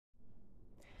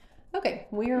Okay,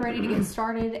 we are ready to get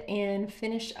started and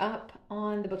finish up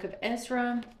on the book of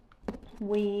Ezra.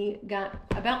 We got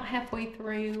about halfway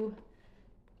through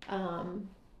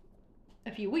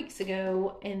a few weeks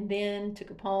ago and then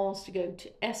took a pause to go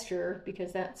to Esther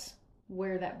because that's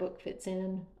where that book fits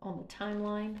in on the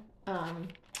timeline.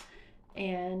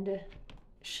 And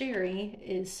Sherry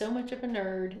is so much of a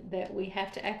nerd that we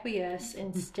have to acquiesce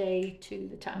and stay to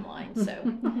the timeline. So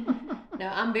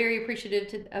now I'm very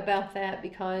appreciative about that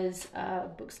because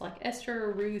books like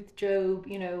Esther, Ruth, Job,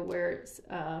 where it's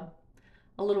a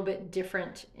little bit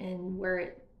different in where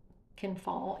it can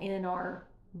fall in our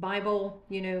Bible,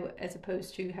 as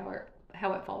opposed to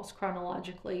how it falls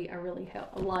chronologically. I really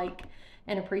like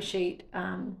and appreciate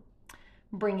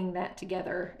bringing that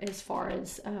together as far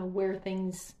as where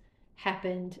things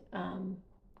happened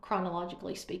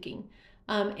chronologically speaking.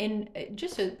 And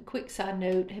just a quick side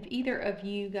note, have either of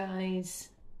you guys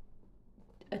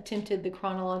attempted the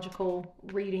chronological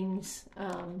readings,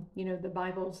 the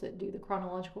Bibles that do the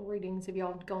chronological readings? Have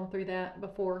y'all gone through that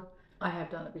before? I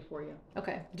have done it before, yeah.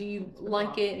 Okay. Do you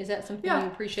like it? Is that something you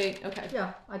appreciate? Okay.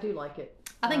 Yeah, I do like it.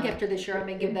 I think after this year I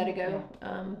may give that a go.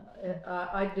 Yeah.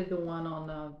 I did the one on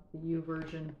the U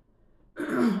version.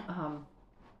 You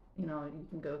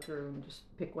can go through and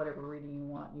just pick whatever reading you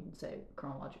want. You can say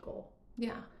chronological.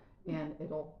 Yeah. And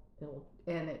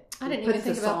I didn't even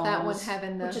think about that one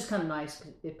having the... Which is kind of nice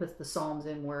because it puts the Psalms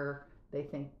in where they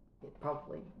think it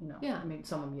probably, Yeah. I mean,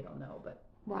 some of them you don't know, but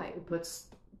right. It puts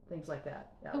things like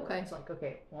that. Okay. It's like,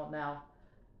 okay, well now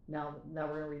we're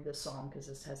going to read this Psalm because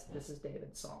this is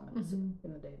David's Psalm and it's in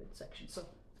the David section. So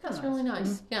that's really nice.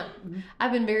 Mm-hmm. Yeah. Mm-hmm.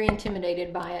 I've been very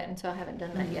intimidated by it, and so I haven't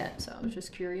done that yet. So I was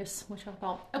just curious what y'all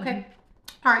thought. Okay.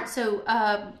 Mm-hmm. All right. So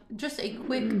just a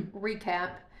quick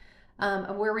recap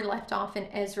of where we left off in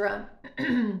Ezra.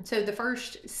 So the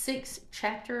first 6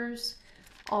 chapters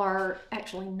are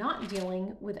actually not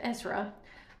dealing with Ezra,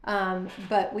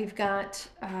 but we've got,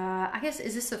 I guess,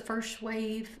 is this the first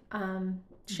wave,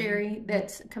 Sherry,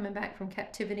 that's coming back from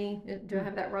captivity? Do I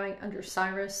have that right? Under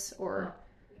Cyrus or...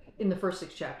 In the first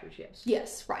 6 chapters, yes.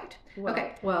 Yes, right. Well,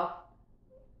 okay. Well,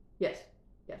 yes.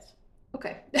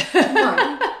 Okay.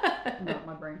 Right. Not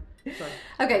my brain. Sorry.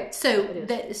 Okay,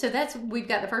 so that's we've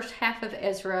got the first half of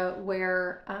Ezra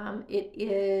where it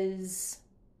is.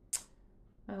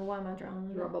 Oh, why am I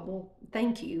drawing? Zerubbabel.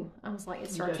 Thank you. I was like, it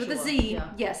starts Joshua. with a Z. Yeah.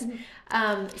 Yes.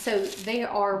 So they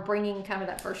are bringing kind of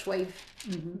that first wave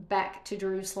back to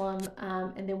Jerusalem,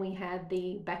 and then we had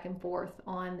the back and forth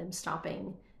on them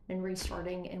stopping and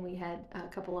restarting, and we had a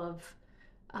couple of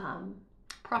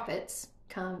prophets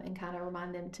come and kind of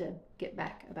remind them to get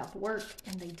back about the work,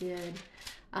 and they did.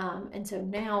 And so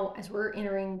now, as we're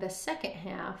entering the second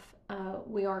half,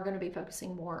 we are going to be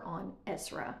focusing more on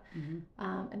Ezra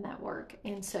and that work.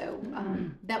 And so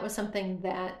that was something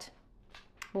that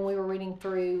when we were reading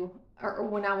through, or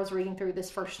when I was reading through this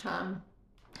first time,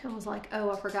 I was like,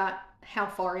 oh, I forgot how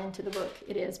far into the book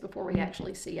it is before we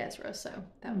actually see Ezra. So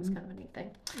that was kind of a neat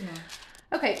thing. Yeah.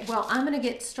 Okay, well, I'm going to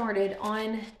get started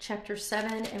on chapter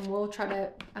 7, and we'll try to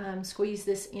squeeze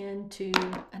this into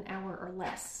an hour or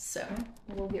less. So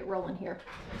we'll get rolling here.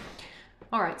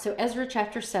 All right, so Ezra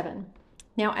chapter 7.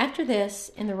 Now after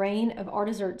this, in the reign of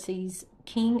Artaxerxes,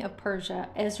 king of Persia,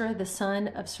 Ezra the son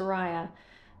of Sariah,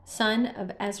 son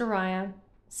of Azariah,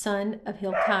 son of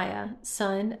Hilkiah,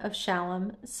 son of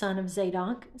Shallum, son of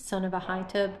Zadok, son of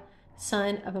Ahitub,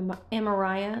 son of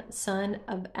Amariah, son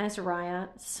of Azariah,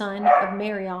 son of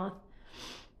Marioth,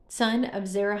 son of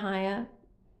Zerahiah,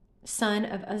 son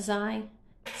of Uzai,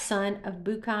 son of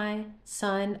Bukai,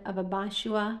 son of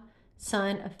Abishua,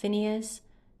 son of Phinehas,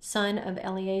 son of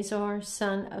Eleazar,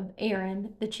 son of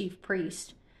Aaron, the chief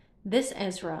priest. This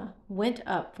Ezra went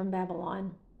up from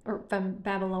Babylonia.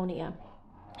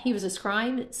 He was a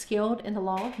scribe skilled in the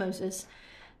law of Moses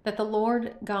that the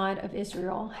Lord God of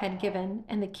Israel had given,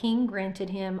 and the king granted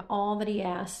him all that he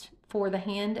asked, for the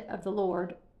hand of the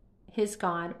Lord his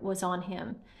God was on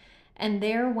him. And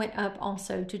there went up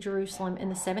also to Jerusalem in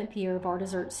the 7th year of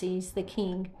Artaxerxes the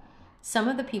king some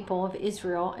of the people of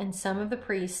Israel, and some of the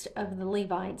priests of the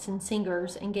Levites, and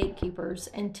singers, and gatekeepers,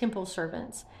 and temple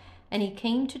servants. And he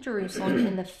came to Jerusalem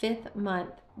in the 5th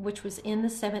month, which was in the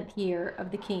 7th year of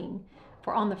the king.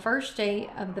 For on the first day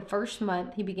of the 1st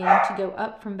month he began to go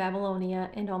up from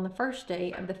Babylonia, and on the 1st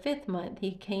day of the 5th month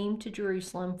he came to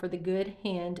Jerusalem, for the good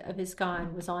hand of his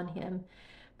God was on him.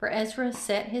 For Ezra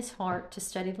set his heart to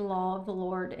study the law of the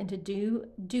Lord, and to do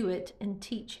it and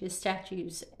teach his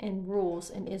statutes and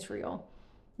rules in Israel.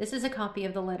 This is a copy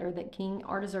of the letter that King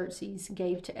Artaxerxes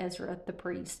gave to Ezra the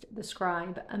priest, the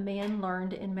scribe, a man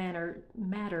learned in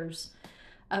matters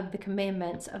of the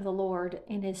commandments of the Lord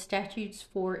and his statutes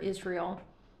for Israel.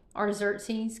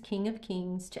 Artaxerxes, king of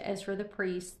kings, to Ezra the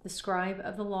priest, the scribe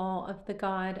of the law of the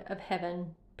God of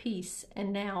heaven, peace.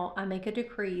 And now I make a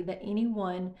decree that any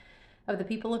one of the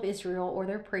people of Israel or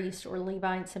their priests or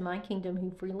Levites in my kingdom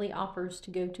who freely offers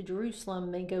to go to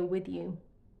Jerusalem may go with you.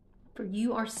 For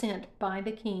you are sent by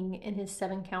the king and his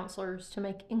 7 counselors to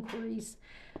make inquiries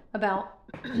about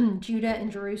Judah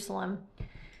and Jerusalem,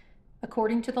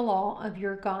 according to the law of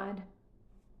your God,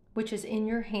 which is in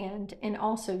your hand, and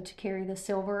also to carry the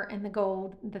silver and the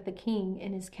gold that the king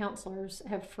and his counselors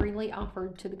have freely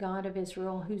offered to the God of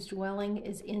Israel, whose dwelling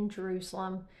is in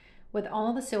Jerusalem, with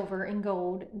all the silver and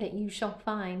gold that you shall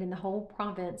find in the whole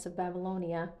province of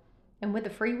Babylonia, and with the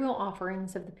freewill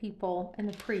offerings of the people and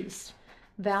the priests,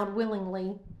 vowed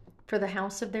willingly for the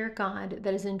house of their God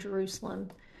that is in Jerusalem.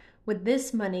 With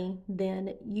this money,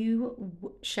 then, you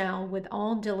shall with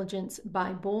all diligence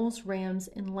buy bulls, rams,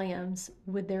 and lambs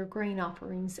with their grain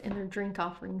offerings and their drink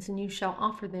offerings, and you shall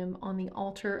offer them on the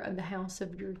altar of the house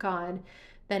of your God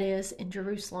that is in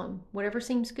Jerusalem. Whatever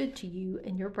seems good to you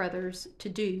and your brothers to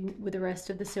do with the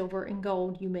rest of the silver and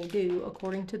gold you may do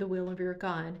according to the will of your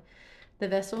God. The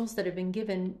vessels that have been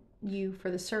given you for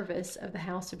the service of the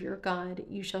house of your God,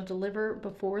 you shall deliver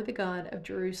before the God of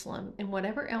Jerusalem, and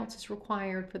whatever else is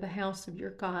required for the house of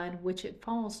your God, which it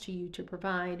falls to you to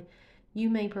provide, you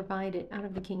may provide it out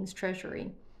of the king's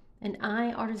treasury. And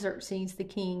I, Artaxerxes the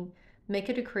king, make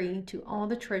a decree to all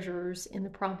the treasurers in the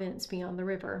province beyond the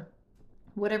river.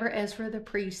 Whatever Ezra the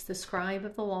priest, the scribe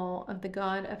of the law of the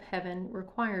God of heaven,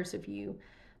 requires of you,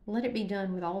 let it be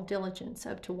done with all diligence,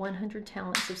 up to 100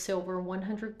 talents of silver,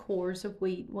 100 cores of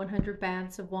wheat, 100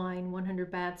 baths of wine,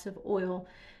 100 baths of oil,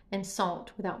 and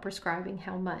salt, without prescribing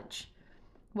how much.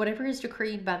 Whatever is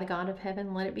decreed by the God of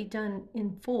heaven, let it be done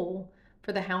in full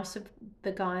for the house of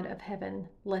the God of heaven,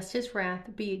 lest his wrath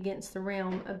be against the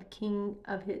realm of the king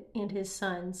and his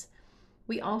sons.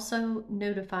 We also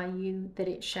notify you that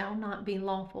it shall not be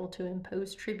lawful to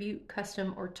impose tribute,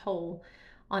 custom, or toll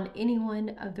on any one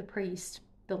of the priests,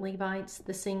 the Levites,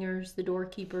 the singers, the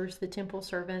doorkeepers, the temple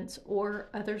servants, or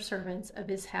other servants of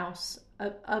his house,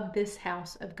 of this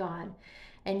house of God.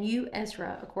 And you,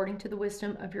 Ezra, according to the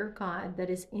wisdom of your God that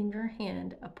is in your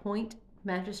hand, appoint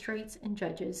magistrates and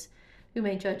judges who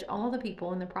may judge all the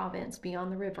people in the province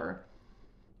beyond the river.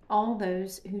 All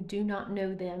those who do not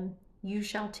know them you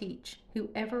shall teach.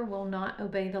 Whoever will not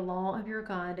obey the law of your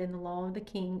God and the law of the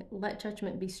king, let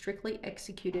judgment be strictly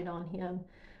executed on him,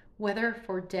 whether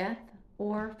for death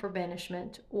or for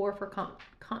banishment, or for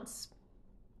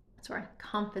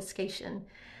confiscation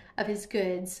of his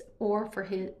goods, or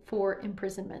for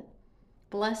imprisonment.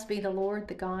 Blessed be the Lord,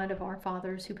 the God of our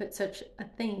fathers, who put such a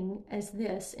thing as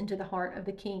this into the heart of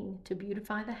the king, to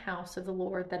beautify the house of the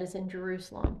Lord that is in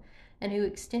Jerusalem, and who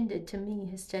extended to me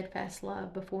his steadfast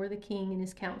love before the king and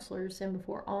his counselors, and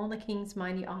before all the king's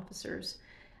mighty officers.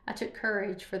 I took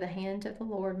courage, for the hand of the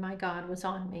Lord my God was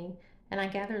on me, and I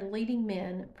gathered leading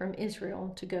men from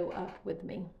Israel to go up with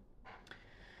me.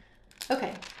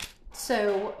 Okay,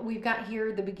 so we've got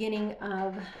here the beginning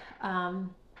of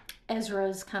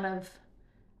Ezra's kind of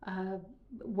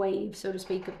wave, so to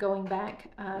speak, of going back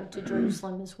to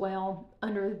Jerusalem as well,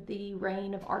 under the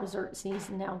reign of Artaxerxes.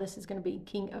 And now this is going to be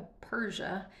king of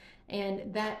Persia,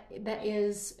 and that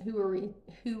is who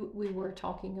we were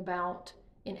talking about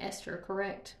in Esther,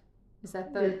 correct? Is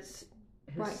that It's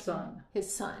his son.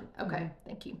 His son. Okay,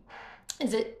 thank you.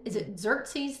 Is it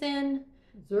Xerxes then?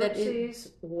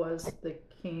 Xerxes was the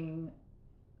king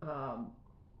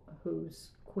whose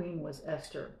queen was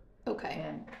Esther. Okay.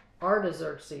 And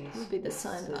Artaxerxes would be the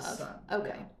son of. Son.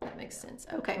 Okay, Yeah. that makes sense.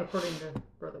 Okay. According to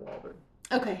Brother Waldron.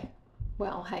 Okay.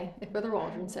 Well, hey, if Brother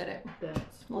Waldron said it, then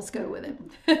let's go with it.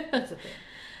 That's a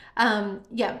thing.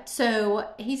 Yeah, so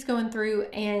he's going through,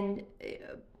 and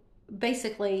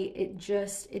basically it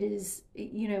is,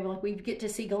 like we get to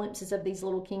see glimpses of these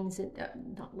little kings,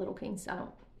 not little kings,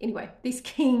 anyway, these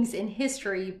kings in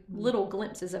history, little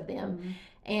glimpses of them.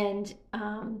 And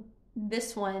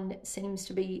this one seems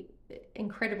to be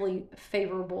incredibly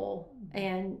favorable,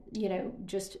 and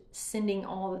just sending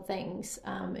all the things.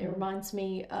 It reminds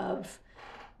me of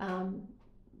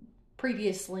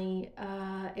previously,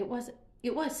 it was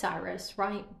Cyrus,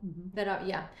 right?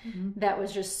 That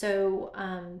was just so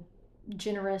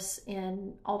generous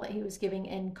in all that he was giving,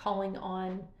 and calling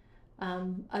on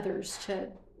others to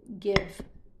give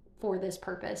for this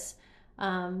purpose.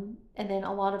 And then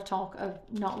a lot of talk of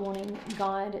not wanting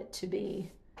God to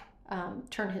be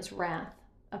turn his wrath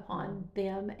upon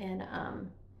them,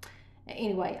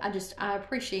 anyway, I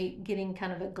appreciate getting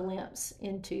kind of a glimpse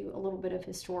into a little bit of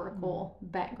historical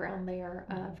background there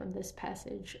from this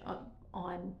passage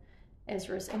on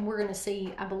Ezra's. And we're going to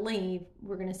see, I believe,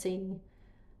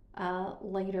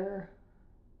 later.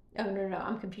 Oh, no,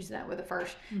 I'm confusing that with the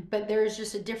first. But there's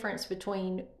just a difference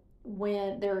between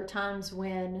when there are times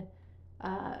when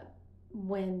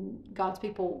God's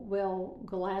people will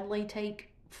gladly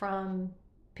take from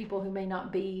people who may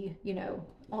not be,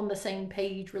 on the same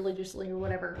page religiously or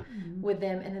whatever with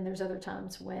them. And then there's other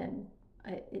times when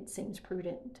it seems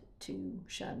prudent to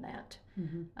shun that.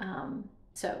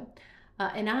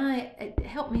 It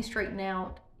helped me straighten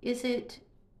out, is it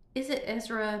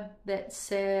Ezra that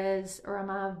says, or am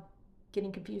I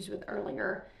getting confused with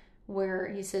earlier, where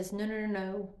he says,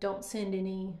 no, don't send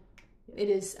any? It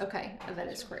is, okay, that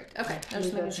is correct. Okay, I'm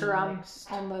just making sure I'm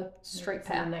on the straight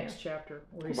path. In the next chapter,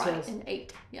 where he right, says, in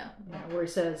 8, where he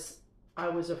says, I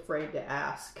was afraid to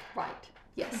ask. Right,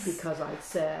 yes. Because I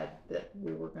said that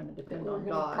we were going to depend on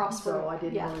God. Prosper. So I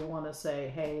didn't really want to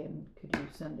say, hey, and could you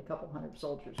send a couple hundred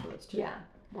soldiers with us too? Yeah,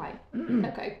 right.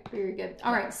 Okay, very good.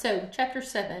 All right, so chapter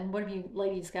 7, what have you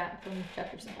ladies got from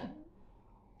chapter 7?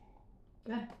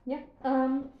 Go ahead. Yeah.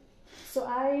 So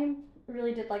I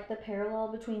really did like the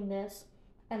parallel between this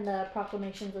and the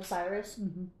proclamations of Cyrus,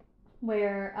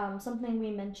 where something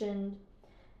we mentioned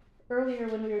earlier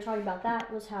when we were talking about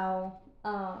that was how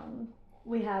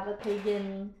we have a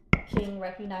pagan king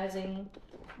recognizing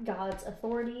God's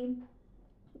authority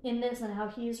in this, and how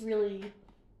he's really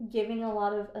giving a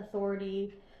lot of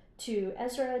authority to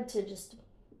Ezra to just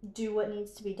do what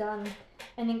needs to be done.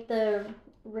 I think the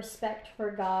respect for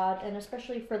God, and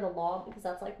especially for the law, because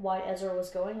that's like why Ezra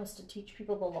was going, was to teach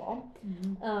people the law,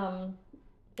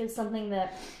 is something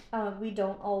that we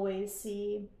don't always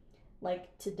see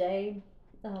like today.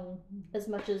 As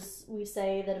much as we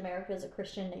say that America is a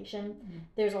Christian nation,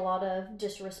 there's a lot of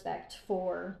disrespect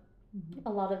for a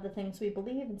lot of the things we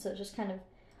believe, and so it's just kind of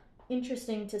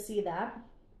interesting to see that.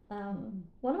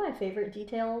 One of my favorite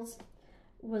details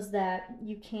was that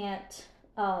you can't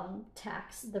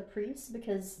tax the priests,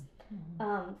 because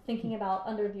thinking about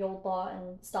under the old law,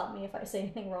 and stop me if I say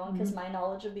anything wrong, because my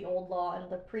knowledge of the old law and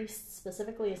the priests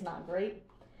specifically is not great,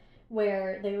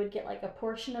 where they would get like a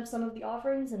portion of some of the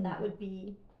offerings, and that would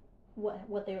be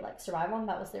what they would like survive on.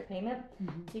 That was their payment.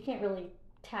 So you can't really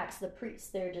tax the priests.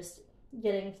 They're just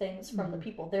getting things from the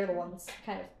people. They're the ones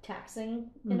kind of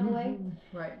taxing in a way.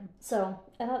 Right. So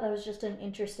I thought that was just an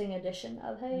interesting addition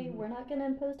of, hey, we're not going to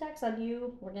impose tax on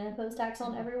you. We're going to impose tax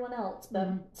on everyone else. But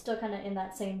still kind of in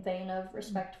that same vein of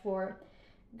respect for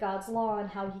God's law and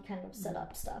how he kind of set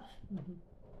up stuff.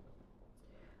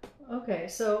 Okay,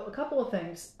 so a couple of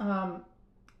things.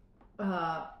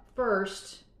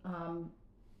 First,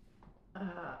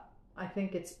 I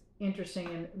think it's interesting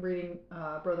in reading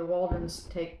Brother Waldron's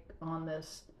take on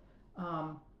this.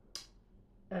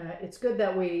 It's good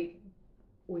that we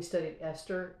studied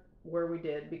Esther where we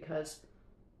did, because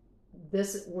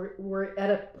we're at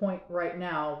a point right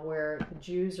now where the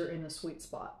Jews are in the sweet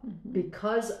spot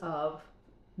because of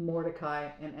Mordecai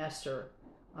and Esther.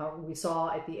 We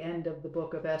saw at the end of the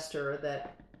book of Esther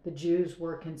that the Jews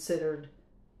were considered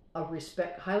a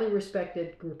highly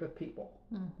respected group of people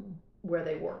where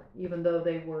they were. Even though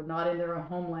they were not in their own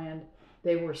homeland,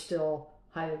 they were still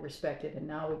highly respected. And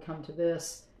now we come to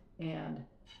this, and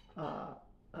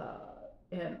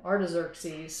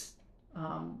Artaxerxes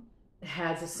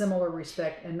has a similar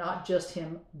respect, and not just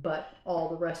him, but all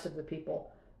the rest of the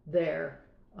people there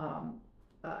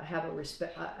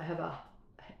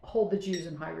hold the Jews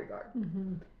in high regard.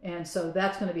 And so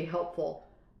that's going to be helpful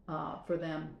for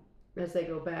them as they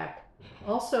go back.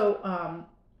 Also,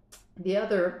 the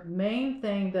other main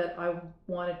thing that I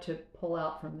wanted to pull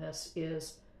out from this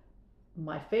is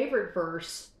my favorite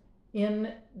verse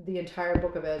in the entire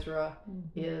book of Ezra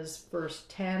is verse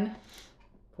 10.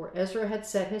 For Ezra had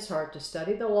set his heart to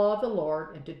study the law of the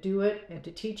Lord, and to do it, and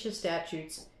to teach his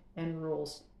statutes and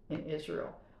rules in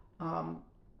Israel.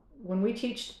 When we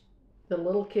teach the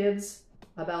little kids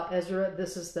about Ezra,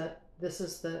 this is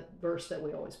the verse that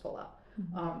we always pull out.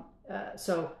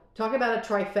 So talk about a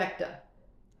trifecta: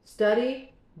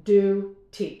 study, do,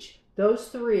 teach. Those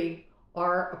three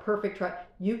are a perfect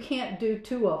You can't do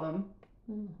two of them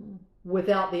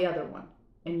without the other one,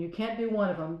 and you can't do one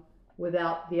of them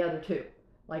without the other two.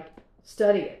 Like,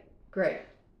 study it, great.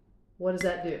 What does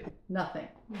that do? Nothing.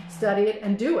 Study it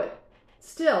and do it.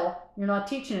 Still, you're not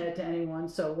teaching it to anyone,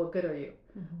 so what good are you?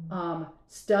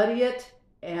 Study it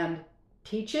and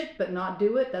teach it, but not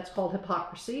do it. That's called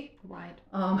hypocrisy. Right.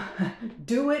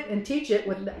 Do it and teach it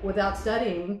without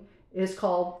studying is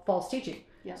called false teaching.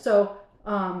 Yeah. So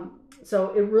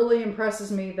So it really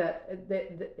impresses me that,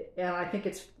 and I think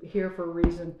it's here for a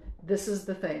reason. This is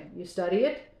the thing: you study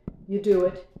it, you do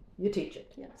it, you teach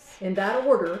it. Yes. In that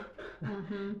order,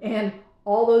 and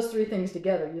all those three things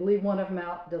together. You leave one of them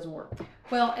out, it doesn't work.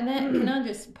 Well, and that, can I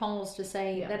just pause to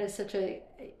say Yeah. that is such a,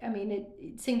 I mean,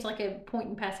 it seems like a point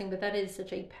in passing, but that is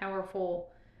such a powerful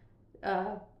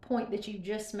point that you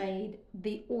just made.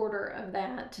 The order of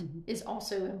that is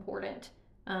also important.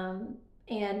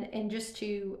 And just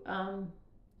to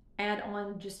add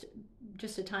on just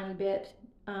a tiny bit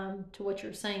to what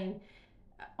you're saying,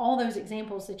 all those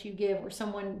examples that you give where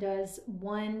someone does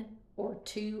one or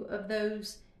two of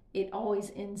those, it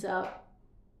always ends up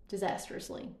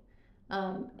disastrously.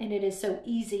 And it is so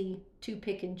easy to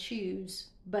pick and choose,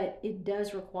 but it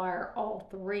does require all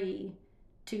three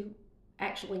to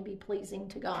actually be pleasing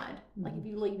to God. Like if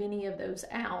you leave any of those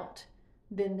out,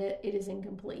 then it is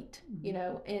incomplete, you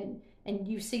know, and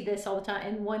you see this all the time.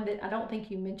 And one that I don't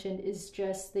think you mentioned is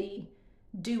just the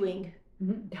doing,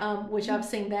 which I've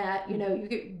seen that, you know, you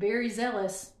get very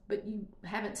zealous, but you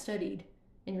haven't studied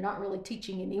and you're not really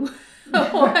teaching anyone,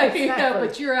 Exactly. you know,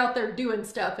 but you're out there doing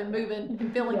stuff and moving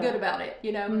and feeling good about it,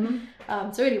 you know.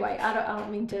 So anyway, I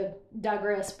don't mean to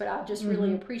digress, but I just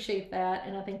really appreciate that.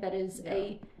 And I think that is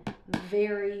a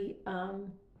very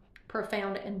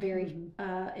profound and very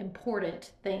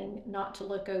important thing not to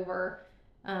look over,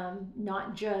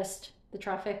 not just the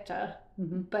trifecta,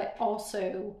 but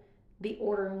also the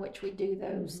order in which we do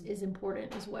those is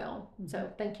important as well.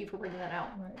 So thank you for bringing that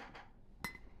out. Right.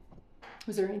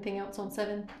 Was there anything else on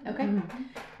 7? Okay.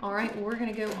 All right. Well, we're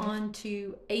going to go on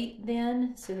to 8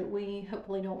 then, so that we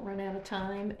hopefully don't run out of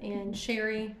time. And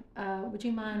Sherry, would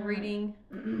you mind reading?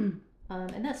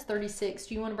 And that's 36.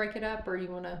 Do you want to break it up, or do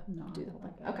you want to do the whole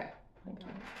thing? Okay. Thank you.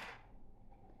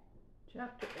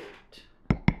 Chapter 8.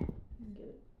 Get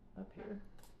it up here.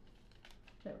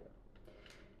 There we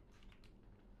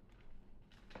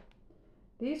go.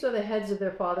 These are the heads of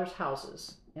their fathers'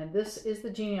 houses, and this is the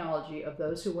genealogy of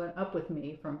those who went up with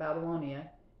me from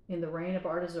Babylonia in the reign of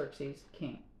Artaxerxes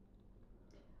king.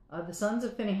 Of the sons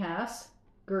of Phinehas,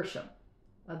 Gershom.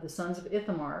 Of the sons of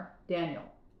Ithamar, Daniel.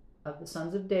 Of the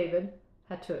sons of David,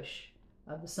 Hattush.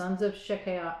 Of the sons of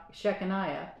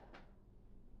Shechaniah,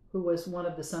 who was one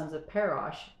of the sons of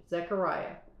Parosh,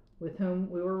 Zechariah, with whom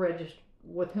were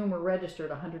registered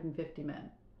 150 men.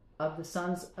 Of the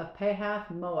sons of Pahath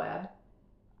Moab,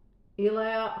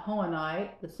 Eliahoenai,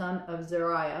 the son of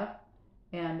Zeriah,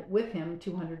 and with him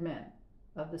 200 men.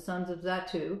 Of the sons of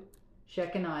Zattu,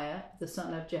 Shechaniah, the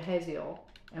son of Jehaziel,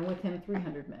 and with him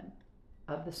 300 men.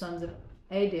 Of the sons of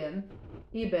Adin,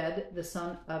 Ebed, the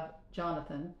son of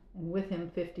Jonathan, and with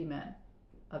him 50 men.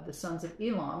 Of the sons of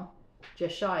Elam,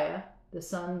 Jeshiah, the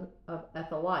son of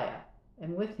Athaliah,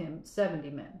 and with him 70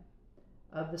 men.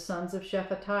 Of the sons of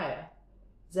Shephatiah,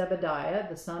 Zebediah,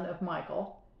 the son of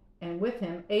Michael, and with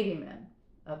him 80 men.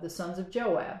 Of the sons of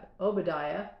Joab,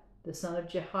 Obadiah, the son of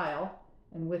Jehiel,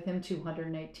 and with him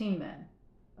 218 men.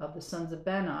 Of the sons of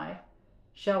Bani,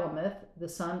 Shelomith, the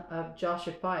son of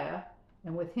Joshaphiah,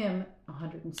 and with him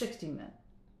 160 men.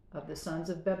 Of the sons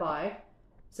of Bebai,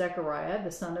 Zechariah,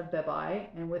 the son of Bebai,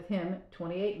 and with him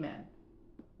 28 men.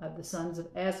 Of the sons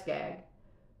of Azgag,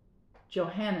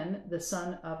 Johanan, the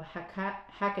son of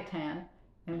Hakatan,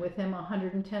 and with him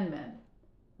 110 men.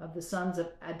 Of the sons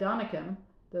of Adonikam,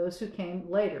 those who came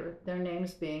later, their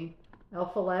names being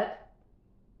Elphalet,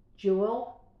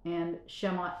 Jewel, and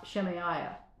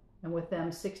Shemaiah, and with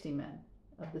them 60 men.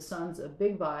 Of the sons of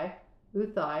Bigvai,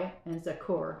 Uthai, and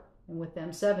Zakur, and with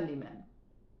them 70 men.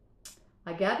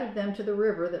 I gathered them to the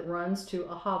river that runs to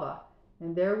Ahava,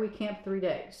 and there we camped 3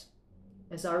 days.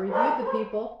 As I reviewed the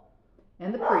people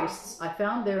and the priests, I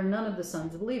found there none of the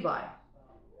sons of Levi.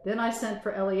 Then I sent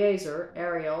for Eleazar,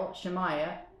 Ariel,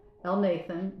 Shemaiah,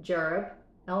 Elnathan, Jereb,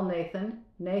 Elnathan,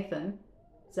 Nathan,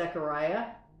 Zechariah,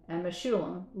 and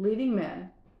Meshullam, leading men,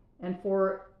 and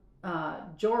for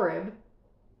Jorib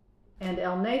and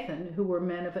Elnathan, who were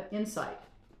men of insight,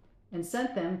 and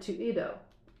sent them to Iddo,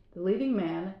 the leading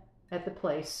man at the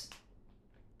place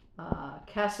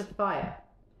Cassaphiah,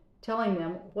 telling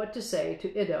them what to say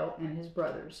to Iddo and his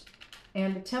brothers,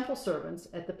 and the temple servants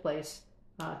at the place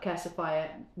Cassaphiah,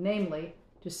 namely,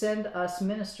 to send us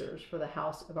ministers for the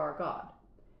house of our God.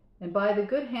 And by the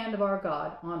good hand of our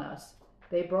God on us,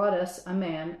 they brought us a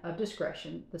man of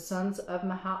discretion, the sons of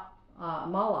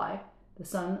Malai, the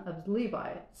son of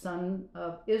Levi, son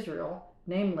of Israel,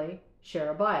 namely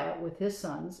Sherebiah, with his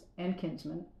sons and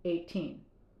kinsmen, 18.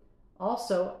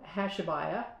 Also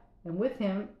Hashabiah, and with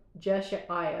him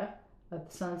Jeshiah, of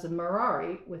the sons of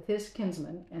Merari, with his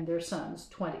kinsmen and their sons,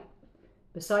 20.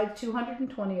 Besides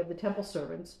 220 of the temple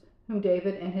servants, whom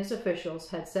David and his officials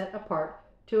had set apart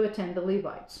to attend the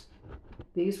Levites.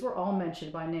 These were all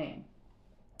mentioned by name.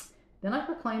 Then I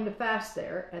proclaimed a fast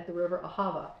there at the river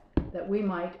Ahava, that we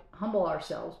might humble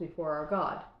ourselves before our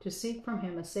God, to seek from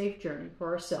him a safe journey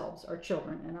for ourselves, our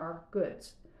children, and our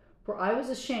goods. For I was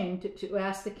ashamed to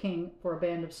ask the king for a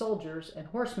band of soldiers and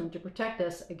horsemen to protect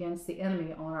us against the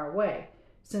enemy on our way,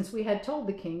 since we had told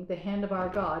the king, the hand of our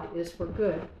God is for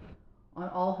good on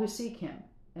all who seek him,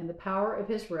 and the power of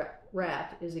his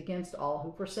wrath is against all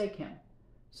who forsake him.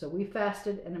 So we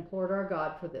fasted and implored our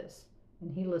God for this,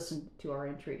 and he listened to our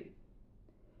entreaty.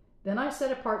 Then I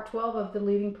set apart 12 of the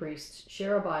leading priests,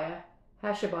 Sherebiah,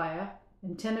 Hashabiah,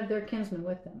 and 10 of their kinsmen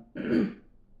with them.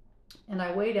 And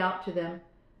I weighed out to them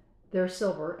their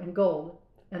silver and gold,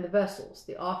 and the vessels,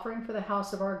 the offering for the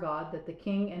house of our God, that the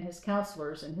king and his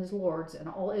counselors and his lords and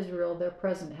all Israel there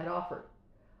present had offered.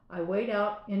 I weighed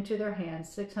out into their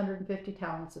hands 650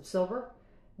 talents of silver,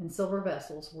 and silver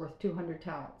vessels worth 200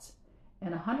 talents,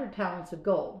 and 100 talents of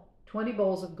gold, 20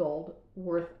 bowls of gold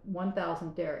worth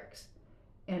 1,000 derricks,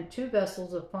 and 2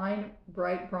 vessels of fine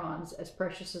bright bronze as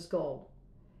precious as gold.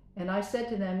 And I said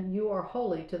to them, You are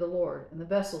holy to the Lord, and the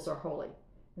vessels are holy,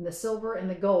 and the silver and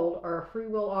the gold are a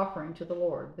freewill offering to the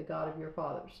Lord, the God of your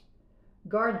fathers.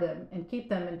 Guard them and keep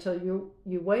them until you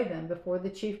weigh them before the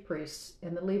chief priests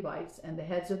and the Levites and the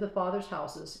heads of the fathers'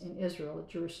 houses in Israel at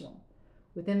Jerusalem,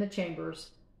 within the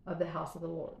chambers of the house of the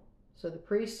Lord. So the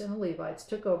priests and the Levites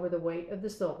took over the weight of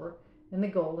the silver and the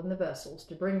gold and the vessels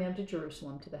to bring them to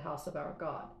Jerusalem to the house of our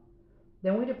God.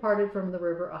 Then we departed from the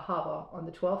river Ahava on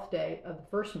the 12th day of the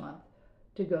first month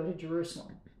to go to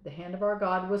Jerusalem. The hand of our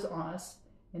God was on us,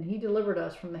 and he delivered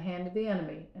us from the hand of the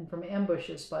enemy and from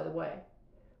ambushes by the way.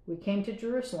 We came to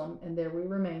Jerusalem, and there we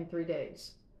remained 3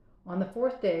 days. On the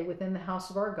 4th day, within the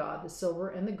house of our God, the silver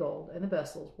and the gold and the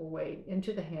vessels were weighed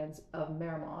into the hands of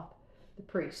Meremoth, the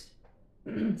priest,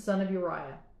 son of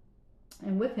Uriah.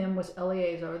 And with him was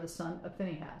Eleazar, the son of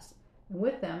Phinehas. And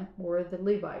with them were the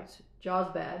Levites,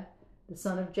 Jozbad, the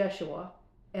son of Jeshua,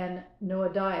 and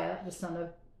Noadiah, the son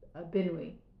of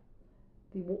Binnui.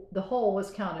 The whole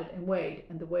was counted and weighed,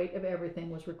 and the weight of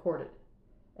everything was recorded.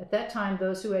 At that time,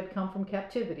 those who had come from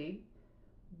captivity,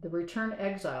 the returned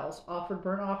exiles, offered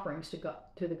burnt offerings to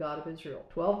the God of Israel: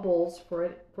 12 bulls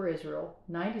for Israel,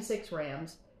 96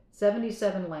 rams,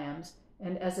 77 lambs,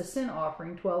 and as a sin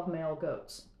offering, 12 male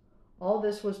goats. All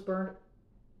this was burnt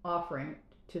offering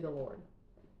to the Lord.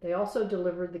 They also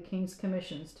delivered the king's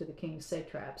commissions to the king's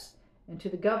satraps and to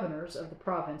the governors of the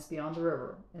province beyond the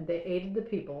river, and they aided the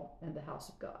people and the house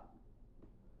of God.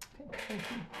 Okay, thank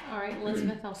you. All right,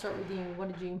 Elizabeth, I'll start with you. What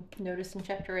did you notice in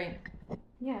chapter 8?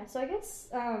 Yeah, so I guess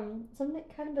something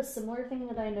kind of a similar thing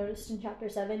that I noticed in chapter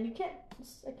 7.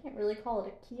 I can't really call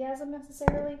it a chiasm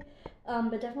necessarily,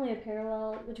 but definitely a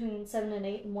parallel between 7 and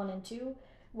 8 and 1 and 2,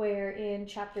 where in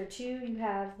chapter 2 you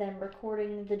have them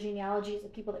recording the genealogies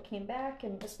of people that came back,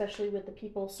 and especially with the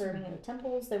people serving in the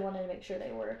temples, they wanted to make sure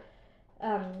they were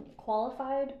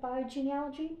qualified by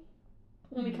genealogy.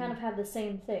 And we kind of have the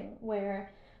same thing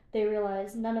where they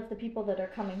realize none of the people that are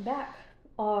coming back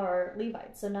are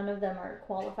Levites, so none of them are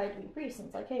qualified to be priests. And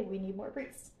it's like, hey, we need more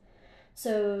priests.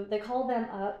 So they call them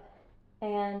up,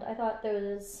 and I thought there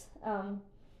was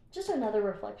just another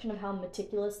reflection of how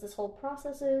meticulous this whole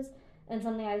process is. And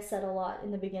something I said a lot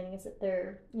in the beginning is that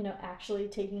they're, actually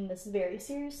taking this very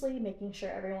seriously, making sure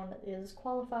everyone that is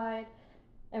qualified,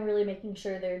 and really making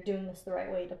sure they're doing this the right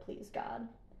way to please God.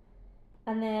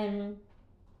 And then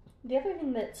the other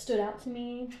thing that stood out to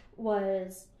me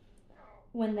was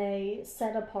when they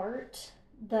set apart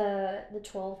the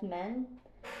 12 men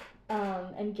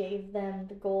and gave them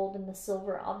the gold and the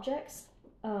silver objects.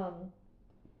 I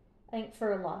think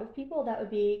for a lot of people that would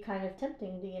be kind of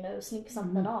tempting to, sneak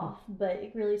something off, but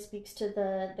it really speaks to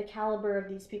the caliber of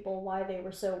these people, why they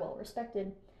were so well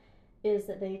respected, is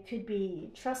that they could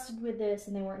be trusted with this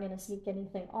and they weren't going to sneak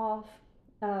anything off,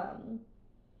 and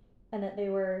that they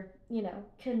were,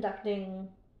 conducting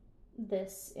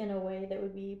this in a way that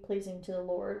would be pleasing to the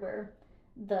Lord, where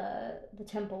the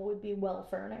temple would be well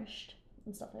furnished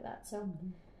and stuff like that. So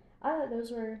I thought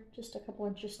those were just a couple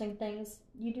interesting things.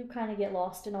 You do kind of get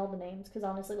lost in all the names, because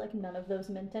honestly, none of those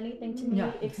meant anything to me,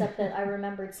 except that I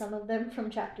remembered some of them from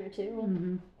chapter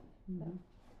 2.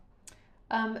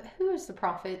 Who is the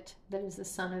prophet that is the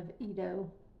son of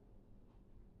Edo?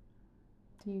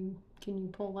 Can you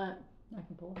pull that? I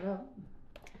can pull it up.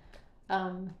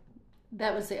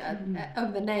 That was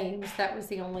of the names. That was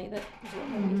the only that was what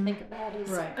made me think of that. Is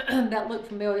right. That looked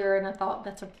familiar, and I thought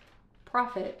that's a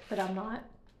prophet, but I'm not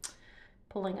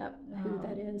pulling up who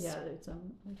that is. Yeah, it's a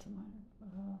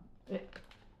minor. Isaiah.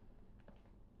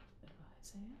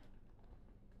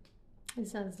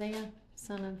 Is Isaiah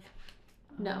son of,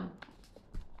 no,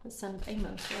 the son of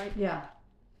Amos, right? Yeah.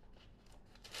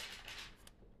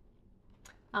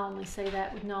 I only say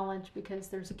that with knowledge because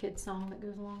there's a kid's song that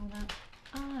goes along with that.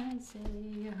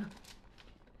 Isaiah,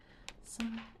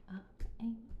 son of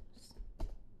Amos.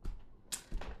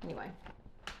 Anyway,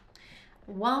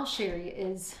 while Sherry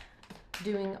is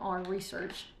doing our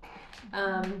research,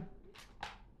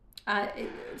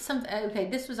 okay,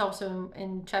 this was also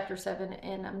in chapter 7,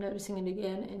 and I'm noticing it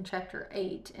again in chapter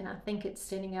 8, and I think it's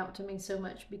standing out to me so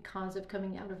much because of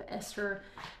coming out of Esther,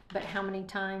 but how many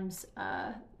times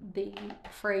the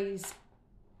phrase,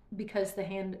 because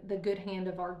the good hand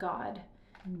of our God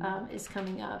is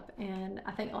coming up. And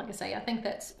I think, like I say, I think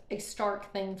that's a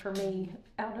stark thing for me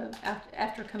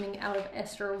after coming out of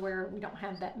Esther, where we don't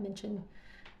have that mention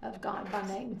of God by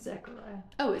name. Zechariah.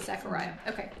 Oh, it's Zechariah.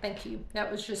 Okay, thank you.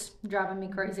 That was just driving me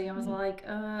crazy. I was like,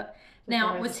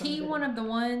 now, was he one of the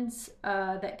ones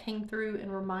that came through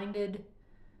and reminded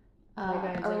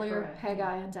earlier?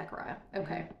 Haggai and Zechariah.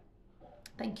 Okay,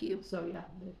 thank you. So yeah,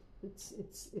 it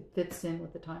fits in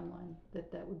with the timeline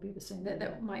that would be the same.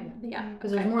 That might, yeah.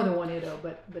 Because there's more than one Iddo,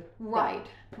 but right,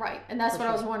 and that's what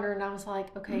I was wondering. I was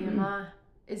like, okay,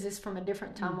 is this from a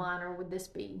different timeline, or would this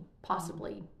be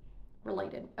possibly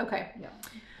related? Okay. Yeah.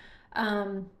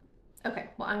 Okay.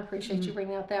 Well, I appreciate you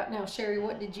bringing out that. Now, Sherry,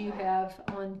 what did you have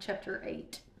on chapter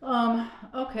 8?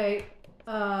 Okay.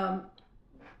 I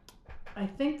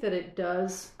think that it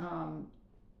does.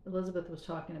 Elizabeth was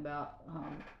talking about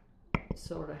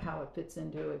sort of how it fits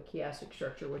into a chiastic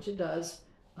structure, which it does.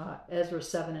 Ezra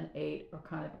 7 and 8 are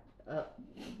kind of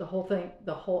the whole thing.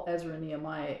 The whole Ezra and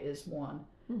Nehemiah is one,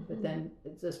 but then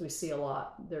as we see a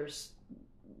lot, there's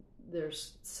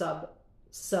sub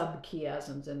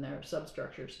chiasms in there,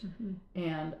 substructures,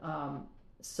 and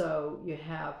so you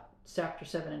have chapter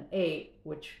 7 and 8,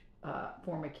 which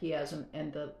form a chiasm,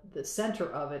 and the center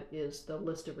of it is the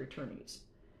list of returnees.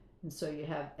 And so you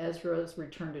have Ezra's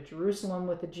return to Jerusalem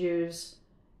with the Jews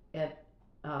as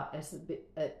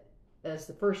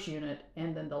the first unit,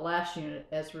 and then the last unit,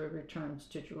 Ezra returns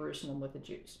to Jerusalem with the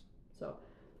Jews.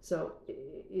 So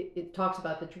it talks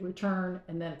about the return,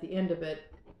 and then at the end of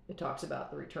it, it talks about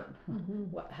the return,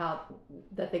 how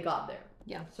that they got there.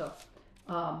 Yeah. So,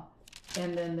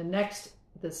 and then the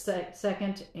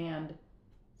second and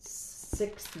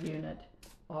sixth unit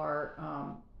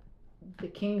are the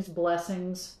king's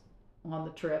blessings on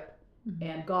the trip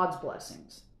and God's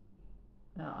blessings.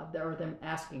 There are them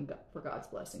asking for God's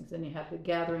blessings. Then you have the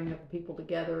gathering of the people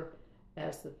together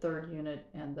as the third unit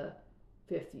and the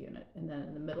fifth unit, and then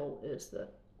in the middle is the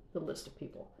list of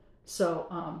people. So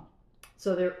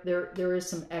so there is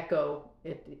some echo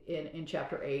in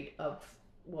chapter 8 of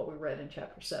what we read in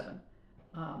chapter 7.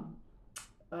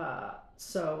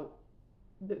 So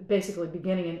basically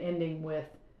beginning and ending with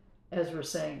Ezra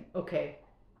saying, okay,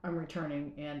 I'm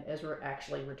returning, and Ezra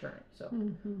actually returning. So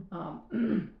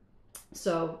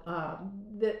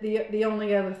the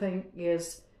only other thing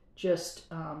is just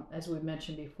as we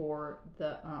mentioned before,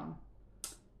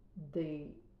 the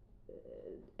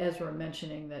Ezra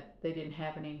mentioning that they didn't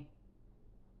have any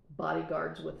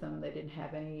bodyguards with them, they didn't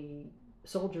have any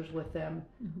soldiers with them,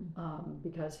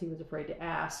 because he was afraid to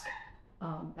ask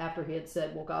after he had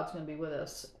said, well, God's going to be with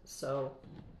us, so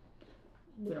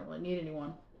we don't really need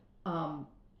anyone,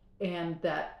 and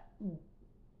that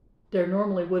there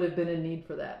normally would have been a need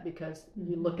for that, because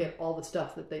you look at all the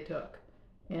stuff that they took,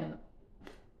 and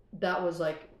that was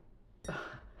like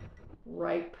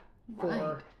ripe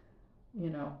for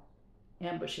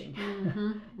ambushing.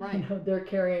 Right. They're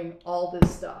carrying all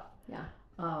this stuff. Yeah.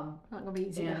 Not gonna be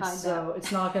easy to hide so that.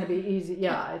 it's not going to be easy.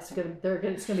 Yeah, it's going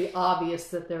to be obvious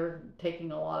that they're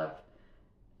taking a lot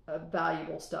of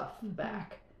valuable stuff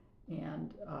back,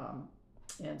 and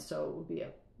so it would be a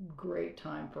great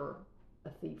time for a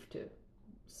thief to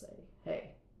say,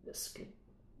 "Hey, this could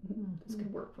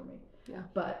work for me." Yeah.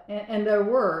 But and there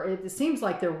were. It seems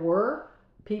like there were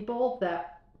people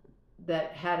that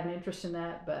had an interest in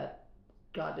that, but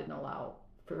God didn't allow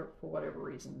for whatever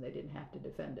reason. They didn't have to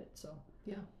defend it. So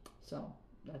yeah. So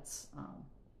that's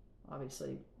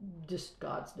obviously just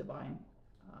God's divine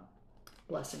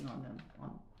blessing on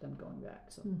them going back.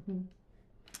 So.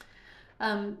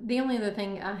 The only other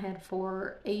thing I had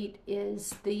for 8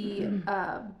 is the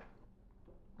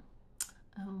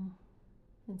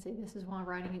and see, this is why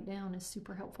writing it down is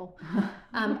super helpful.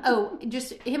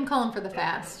 Just him calling for the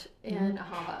fast in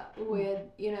Ahava with,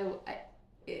 it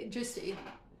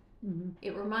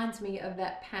reminds me of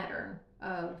that pattern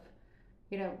of,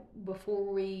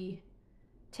 before we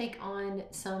take on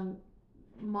some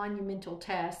monumental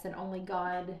task that only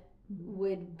God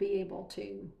would be able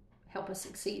to help us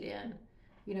succeed in,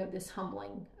 this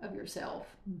humbling of yourself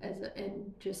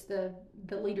and just the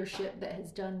leadership that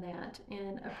has done that,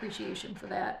 and appreciation for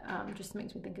that. Just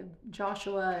makes me think of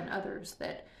Joshua and others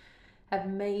that have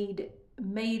made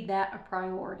that a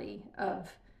priority of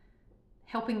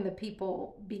helping the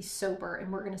people be sober.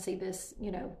 And we're going to see this,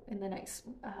 in the next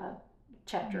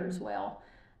chapter as well.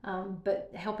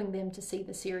 But helping them to see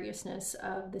the seriousness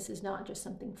of this is not just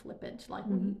something flippant. Like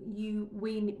we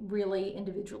really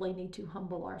individually need to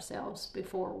humble ourselves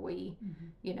before we,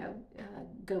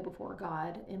 go before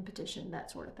God and petition,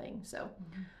 that sort of thing. So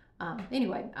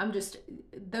anyway, I'm just,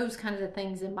 those kinds of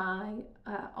things in my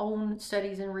own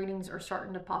studies and readings are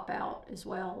starting to pop out as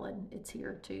well. And it's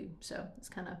here too. So it's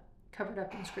kind of covered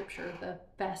up in scripture, the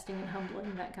fasting and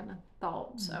humbling, that kind of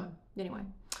thought. So anyway.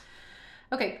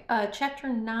 Okay, chapter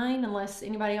 9, unless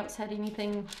anybody else had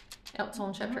anything else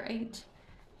on chapter 8.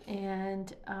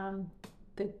 And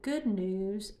the good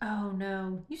news, oh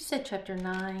no, you said chapter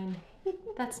 9.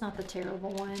 That's not the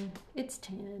terrible one. It's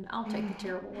 10. I'll take the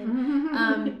terrible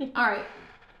one. All right,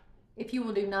 if you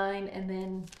will do 9, and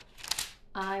then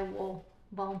I will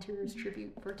volunteer as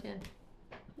tribute for 10.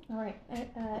 All right,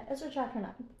 Ezra chapter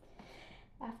 9.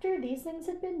 After these things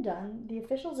had been done, the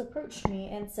officials approached me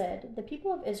and said, "The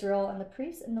people of Israel and the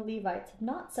priests and the Levites have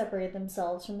not separated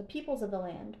themselves from the peoples of the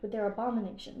land with their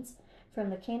abominations,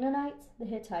 from the Canaanites, the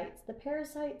Hittites, the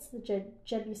Perizzites, the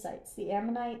Jebusites, the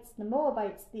Ammonites, the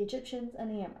Moabites, the Egyptians,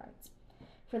 and the Amorites.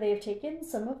 For they have taken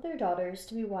some of their daughters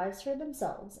to be wives for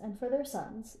themselves and for their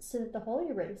sons, so that the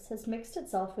holy race has mixed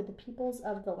itself with the peoples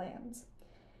of the lands.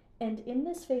 And in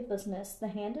this faithlessness the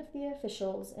hand of the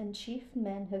officials and chief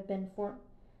men has been foremost.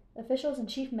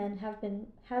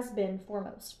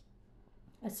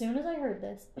 As soon as I heard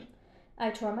this, I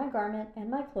tore my garment and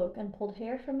my cloak and pulled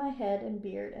hair from my head and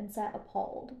beard and sat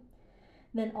appalled.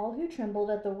 Then all who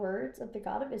trembled at the words of the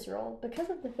God of Israel, because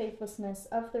of the faithlessness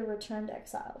of the returned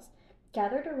exiles,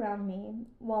 gathered around me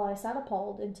while I sat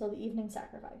appalled until the evening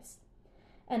sacrifice.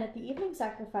 And at the evening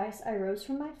sacrifice I rose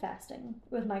from my fasting,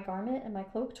 with my garment and my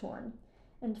cloak torn,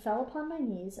 and fell upon my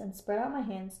knees and spread out my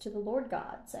hands to the Lord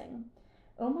God, saying,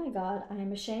 O my God, I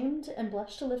am ashamed and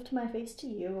blush to lift my face to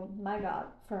you, my God,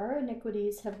 for our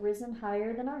iniquities have risen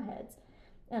higher than our heads,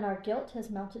 and our guilt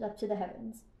has mounted up to the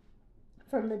heavens.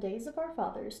 From the days of our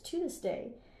fathers to this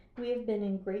day we have been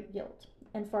in great guilt,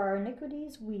 and for our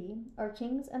iniquities we, our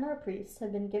kings and our priests,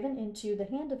 have been given into the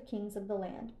hand of kings of the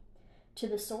land, to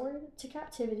the sword, to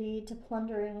captivity, to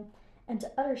plundering, and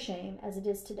to utter shame, as it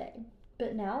is today.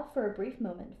 But now, for a brief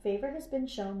moment, favor has been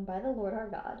shown by the Lord our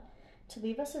God, to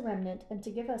leave us a remnant and to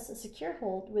give us a secure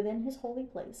hold within his holy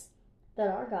place, that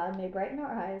our God may brighten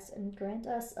our eyes and grant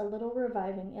us a little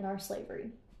reviving in our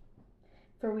slavery.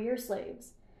 For we are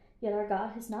slaves, yet our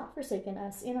God has not forsaken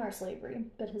us in our slavery,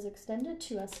 but has extended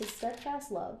to us his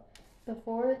steadfast love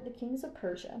before the kings of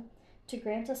Persia, to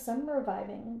grant us some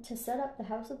reviving, to set up the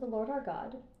house of the Lord our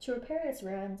God, to repair its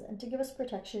ruins, and to give us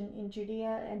protection in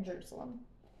Judea and Jerusalem.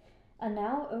 And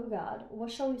now, O God,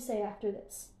 what shall we say after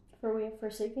this? For we have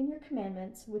forsaken your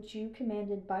commandments, which you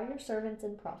commanded by your servants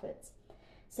and prophets,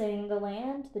 saying, the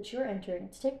land that you are entering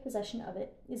to take possession of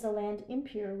it is a land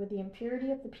impure with the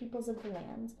impurity of the peoples of the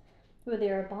land, with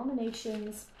their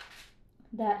abominations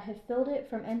that have filled it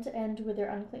from end to end with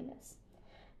their uncleanness.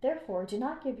 Therefore do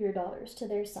not give your daughters to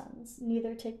their sons,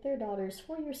 neither take their daughters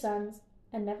for your sons,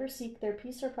 and never seek their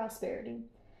peace or prosperity,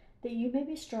 that you may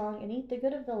be strong and eat the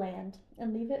good of the land,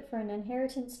 and leave it for an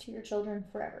inheritance to your children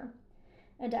forever.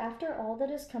 And after all that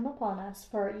has come upon us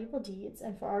for our evil deeds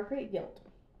and for our great guilt,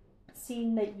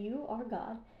 seeing that you, our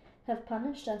God, have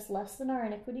punished us less than our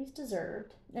iniquities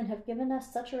deserved, and have given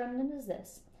us such a remnant as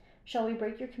this, shall we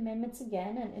break your commandments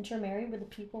again and intermarry with the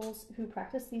peoples who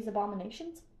practice these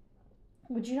abominations?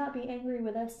 Would you not be angry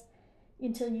with us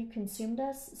until you consumed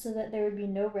us, so that there would be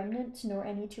no remnant nor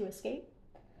any to escape?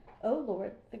 O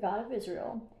Lord, the God of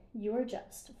Israel, you are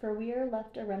just, for we are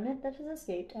left a remnant that has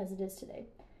escaped as it is today.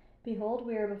 Behold,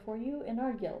 we are before you in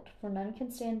our guilt, for none can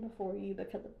stand before you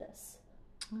because of this.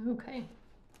 Okay.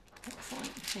 Excellent.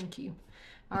 Thank you.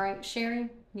 All right, Sherry,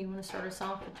 you want to start us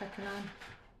off with chapter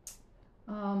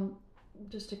 9?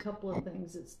 Just a couple of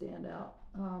things that stand out.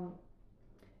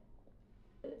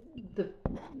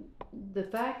 The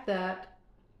fact that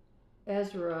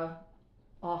Ezra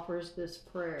offers this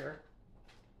prayer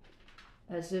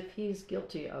as if he's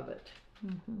guilty of it,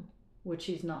 which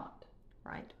he's not.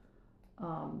 Right.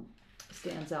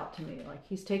 Stands out to me. Like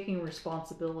he's taking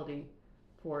responsibility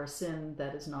for a sin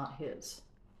that is not his.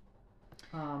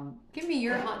 Give me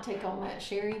your hot take on that,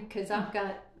 Sherry, because I've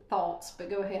got thoughts, but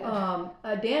go ahead.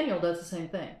 Daniel does the same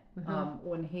thing.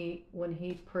 When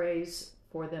he prays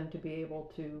for them to be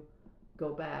able to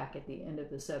go back at the end of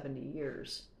the 70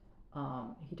 years,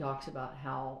 he talks about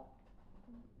how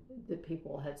the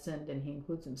people had sinned, and he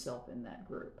includes himself in that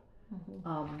group.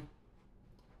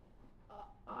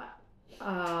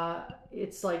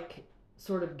 It's like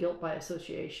sort of guilt by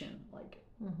association, like,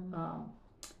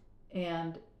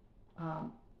 and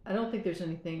I don't think there's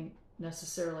anything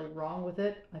necessarily wrong with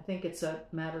it. I think it's a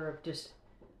matter of just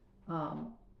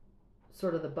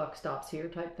sort of the buck stops here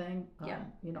type thing.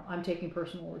 I'm taking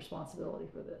personal responsibility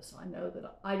for this. I know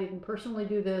that I didn't personally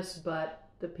do this, but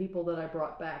the people that I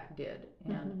brought back did,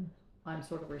 and I'm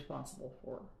sort of responsible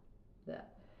for that.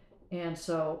 And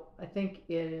so I think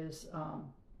it is.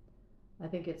 I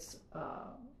think it's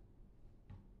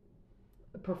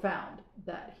profound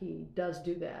that he does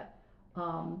do that.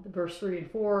 Verse 3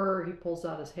 and 4, he pulls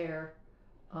out his hair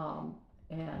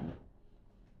and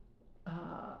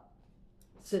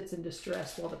sits in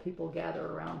distress while the people gather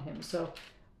around him. So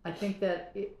I think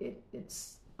that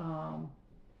it's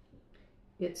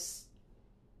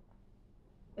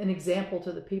an example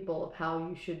to the people of how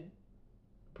you should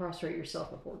prostrate yourself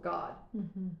before God.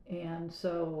 And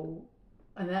so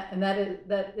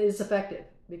that is effective,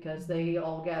 because they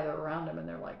all gather around him and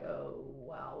they're like, oh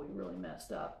wow, we really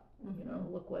messed up.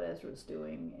 Look what Ezra's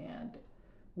doing, and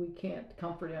we can't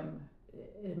comfort him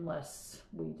unless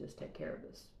we just take care of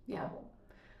this problem.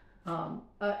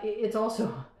 It's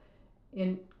also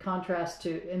in contrast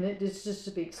to, and it just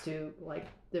speaks to like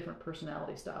different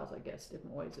personality styles, I guess,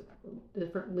 different ways of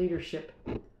different leadership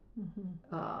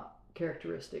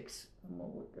characteristics. And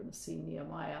we're going to see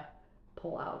Nehemiah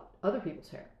pull out other people's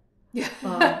hair.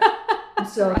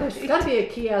 So there's got to be a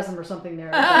chiasm or something there.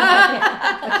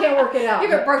 I can't work it out. You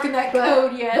haven't broken that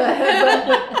code yet.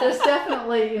 But there's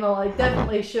definitely,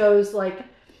 definitely shows like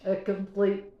a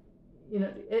complete,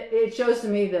 it shows to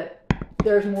me that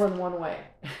there's more than one way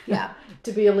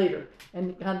to be a leader. And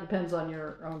it kind of depends on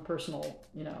your own personal,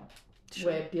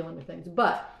 way of dealing with things.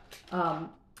 But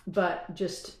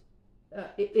just,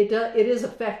 it is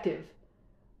effective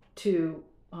to,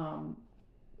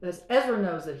 as Ezra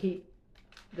knows that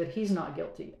he's not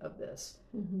guilty of this,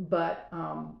 but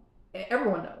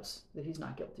everyone knows that he's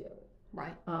not guilty of it.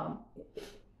 Right.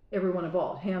 Everyone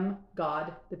involved, him,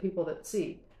 God, the people that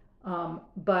see.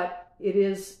 But it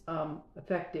is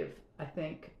effective, I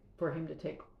think, for him to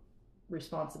take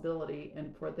responsibility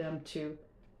and for them to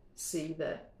see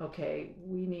that, okay,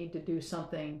 we need to do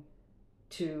something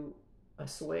to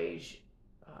assuage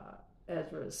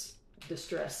Ezra's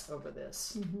distress over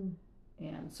this.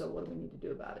 And so what do we need to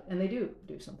do about it? And they do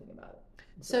something about it.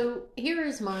 So here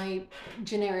is my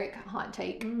generic hot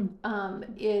take,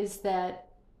 is that,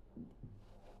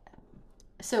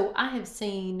 so I have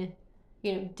seen,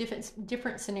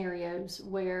 different scenarios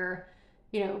where,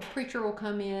 preacher will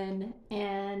come in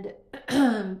and,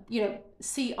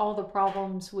 see all the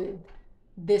problems with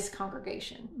this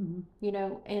congregation,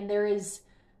 and there is,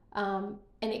 and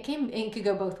it could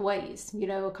go both ways.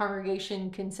 A congregation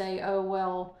can say, oh,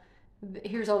 well,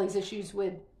 here's all these issues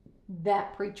with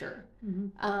that preacher,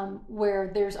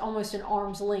 where there's almost an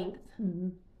arm's length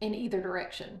in either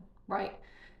direction, right?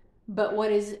 But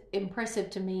what is impressive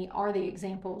to me are the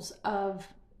examples of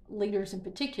leaders in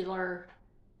particular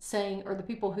saying, or the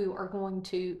people who are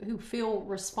who feel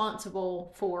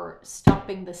responsible for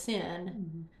stopping the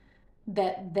sin,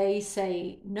 that they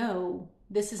say, no,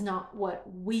 this is not what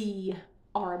we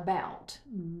are about.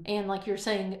 And like you're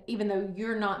saying, even though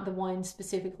you're not the one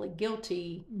specifically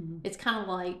guilty, it's kind of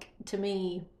like, to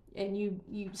me, and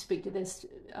you speak to this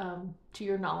to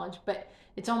your knowledge, but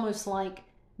it's almost like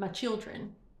my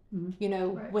children,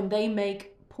 right, when they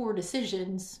make poor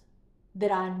decisions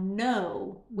that I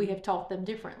know we have taught them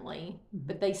differently,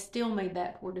 but they still made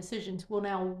that poor decisions. Well,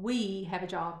 now we have a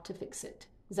job to fix it.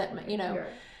 Is that, Right.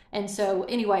 And so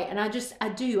anyway, and I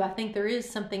think there is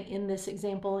something in this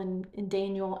example in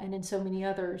Daniel and in so many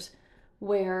others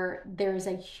where there is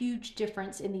a huge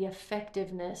difference in the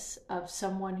effectiveness of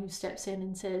someone who steps in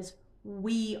and says,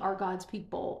 we are God's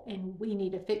people and we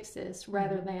need to fix this,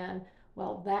 rather than,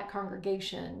 well, that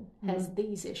congregation has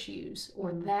these issues,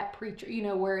 or that preacher,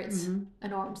 where it's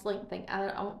an arm's length thing. I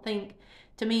don't think,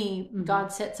 to me,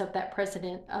 God sets up that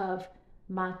precedent of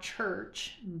my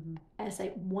church as a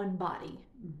one body.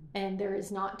 And there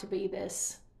is not to be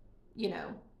this,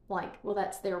 like, well,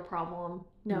 that's their problem.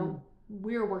 No,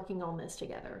 we're working on this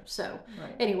together. So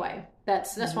anyway,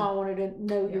 that's why I wanted to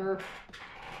know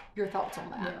your thoughts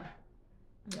on that.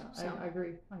 So. I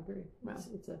agree. Wow.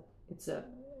 It's a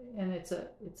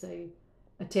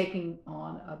taking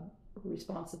on a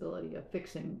responsibility of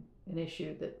fixing an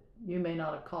issue that you may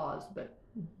not have caused, but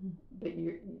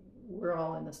we're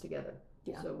all in this together.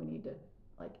 So we need to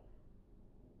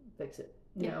fix it.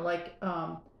 You know, like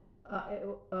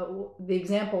the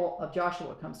example of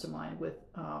Joshua comes to mind with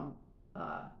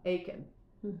Achan.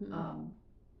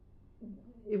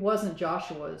 It wasn't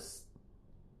Joshua's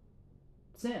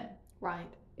sin.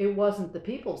 Right. It wasn't the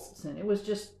people's sin. It was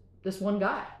just this one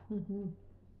guy.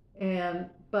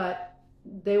 But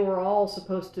they were all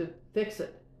supposed to fix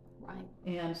it. Right.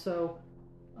 And so,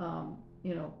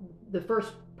 you know, the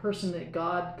first person that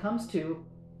God comes to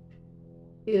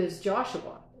is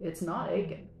Joshua. It's not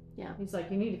Achan. Yeah. He's like,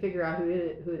 you need to figure out who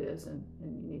it is, and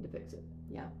you need to fix it.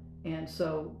 Yeah. And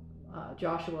so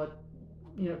Joshua,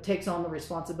 you know, takes on the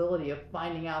responsibility of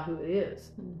finding out who it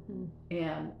is,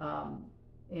 and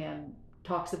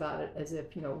talks about it as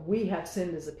if, you know, we have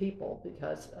sinned as a people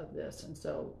because of this, and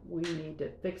so we need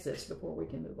to fix this before we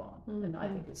can move on. And I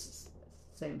think it's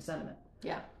the same sentiment.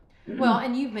 Yeah. Well,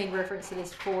 and you've made reference to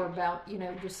this before about, you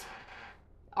know, just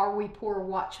are we poor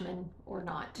watchmen or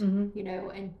not? You know,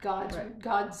 and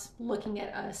God's looking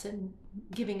at us and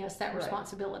giving us that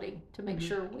responsibility to make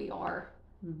sure we are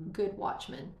good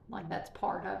watchmen. Like that's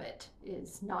part of it,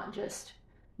 is not just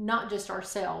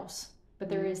ourselves, but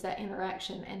there is that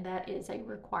interaction, and that is a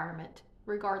requirement,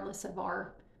 regardless of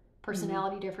our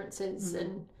personality differences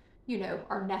and, you know,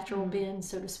 our natural bend,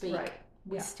 so to speak. Right.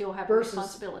 We still have a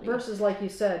responsibility. Versus, like you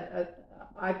said,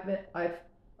 I've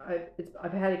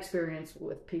had experience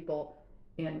with people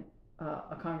in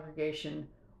a congregation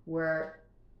where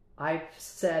I've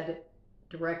said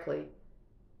directly,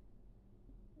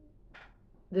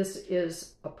 this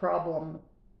is a problem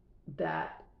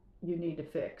that you need to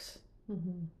fix.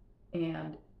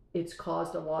 And it's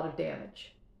caused a lot of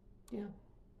damage. Yeah.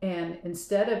 And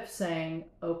instead of saying,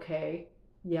 okay,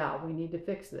 yeah, we need to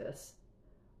fix this,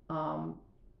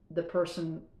 the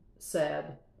person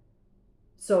said,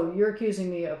 so you're accusing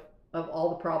me of all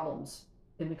the problems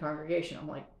in the congregation. I'm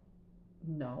like,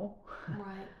 no.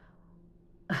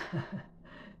 Right.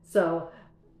 So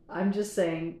I'm just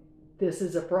saying this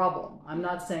is a problem. I'm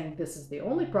not saying this is the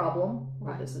only problem,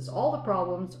 or this is all the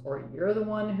problems, or you're the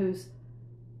one who's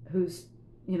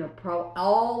you know,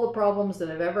 all the problems that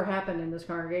have ever happened in this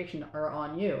congregation are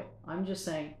on you. I'm just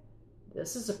saying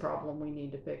this is a problem we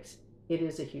need to fix. It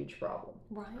is a huge problem.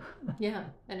 Right. Yeah.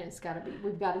 And it's got to be,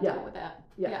 we've got to deal with that.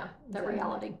 Yeah. That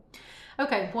reality.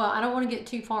 Okay. Well, I don't want to get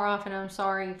too far off, and I'm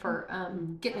sorry for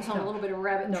getting us on a little bit of a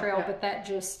rabbit trail, but that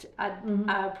just, I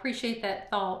appreciate that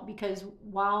thought, because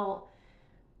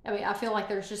I feel like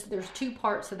there's two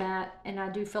parts of that, and I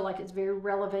do feel like it's very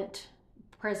relevant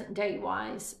present day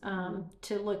wise,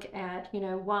 to look at, you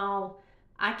know, while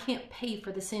I can't pay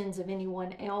for the sins of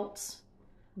anyone else,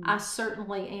 I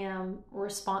certainly am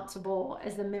responsible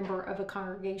as a member of a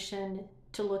congregation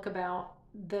to look about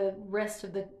the rest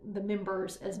of the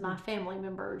members as my family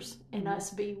members, and us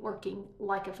be working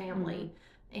like a family,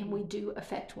 and we do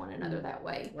affect one another that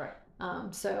way. Right.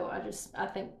 So I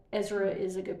think Ezra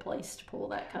is a good place to pull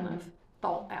that kind of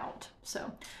thought out.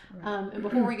 So, and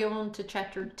before we go on to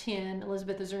chapter 10,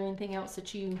 Elizabeth, is there anything else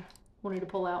that you wanted to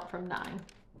pull out from 9?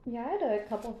 Yeah, I had a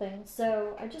couple things.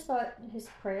 So I just thought his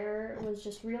prayer was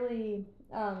just really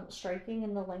striking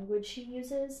in the language he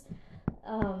uses.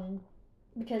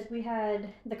 Because we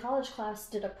had, the college class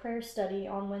did a prayer study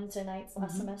on Wednesday nights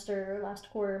last semester, or last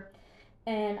quarter.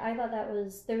 And I thought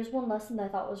there was one lesson that I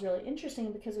thought was really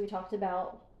interesting, because we talked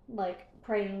about like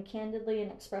praying candidly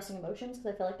and expressing emotions,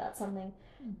 because I feel like that's something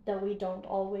that we don't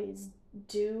always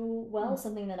do well,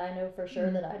 something that I know for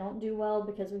sure that I don't do well,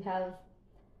 because we have,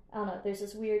 I don't know, there's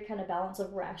this weird kind of balance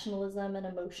of rationalism and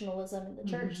emotionalism in the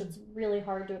church that's really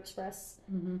hard to express,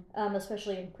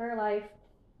 especially in prayer life.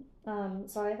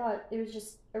 So I thought it was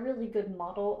just a really good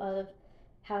model of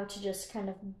how to just kind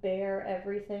of bear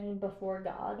everything before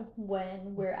God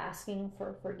when we're asking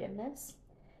for forgiveness.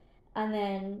 And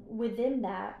then within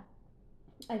that,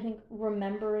 I think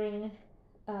remembering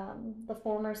the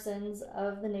former sins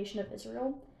of the nation of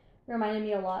Israel reminded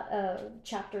me a lot of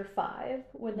chapter 5,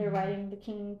 when they're writing the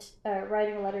king,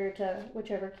 writing a letter to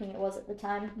whichever king it was at the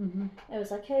time. It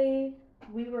was like, hey,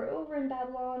 we were over in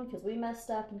Babylon because we messed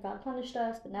up and God punished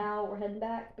us, but now we're heading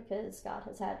back because God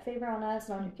has had favor on us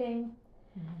and on your king.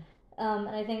 And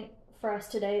I think for us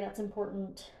today, that's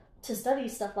important to study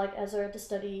stuff like Ezra, to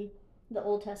study the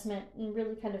Old Testament and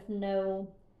really kind of know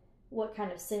what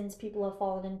kind of sins people have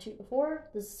fallen into before.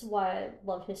 This is why I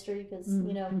love history, because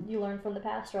you know, you learn from the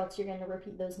past, or else you're going to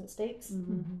repeat those mistakes.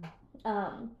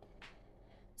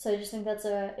 So I just think it's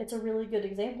a really good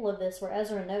example of this, where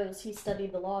Ezra knows, he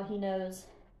studied the law, he knows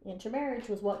intermarriage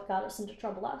was what got us into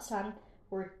trouble last time.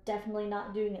 We're definitely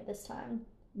not doing it this time.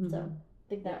 So I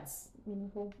think that's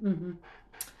meaningful.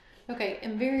 Okay,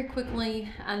 and very quickly,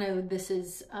 I know this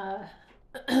is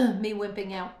me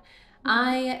wimping out.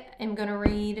 I am going to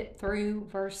read through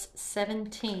verse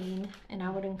 17, and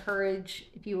I would encourage,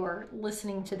 if you are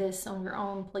listening to this on your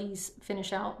own, please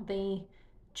finish out the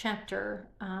chapter.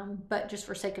 But just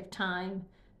for sake of time,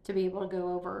 to be able to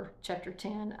go over chapter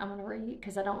 10, I'm going to read,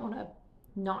 because I don't want to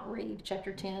not read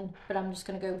chapter 10, but I'm just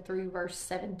going to go through verse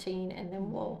 17, and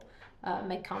then we'll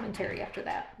make commentary after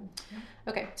that.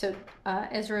 Okay, so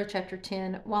Ezra chapter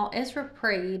 10. While Ezra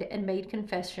prayed and made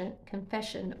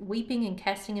confession, weeping and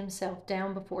casting himself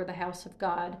down before the house of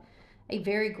God, a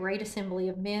very great assembly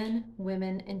of men,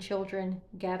 women, and children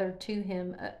gathered to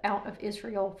him out of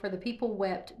Israel, for the people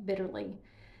wept bitterly.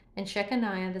 And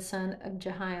Shechaniah the son of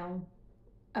Jehiel,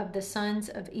 of the sons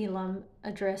of Elam,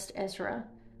 addressed Ezra.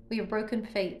 We have broken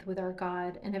faith with our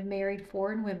God and have married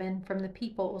foreign women from the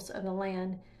peoples of the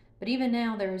land. But even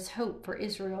now there is hope for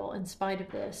Israel in spite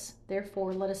of this.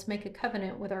 Therefore, let us make a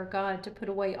covenant with our God to put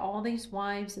away all these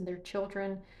wives and their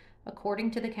children,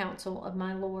 according to the counsel of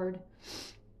my Lord,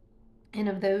 and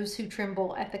of those who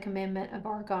tremble at the commandment of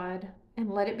our God. And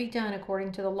let it be done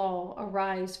according to the law.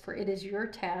 Arise, for it is your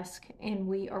task, and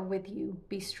we are with you.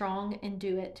 Be strong and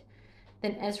do it.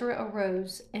 Then Ezra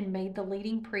arose and made the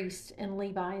leading priests and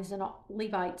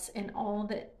Levites and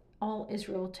all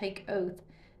Israel take oath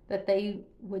that they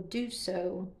would do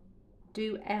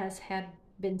as had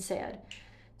been said.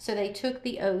 So they took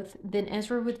the oath. Then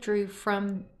Ezra withdrew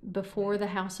from before the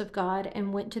house of God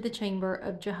and went to the chamber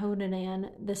of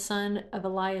Jehohanan, the son of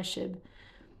Eliashib,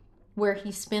 where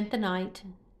he spent the night,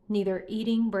 neither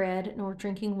eating bread nor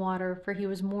drinking water, for he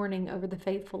was mourning over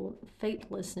the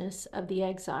faithlessness of the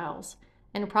exiles.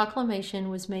 And a proclamation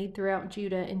was made throughout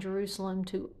Judah and Jerusalem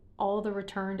to all the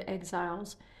returned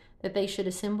exiles, that they should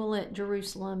assemble at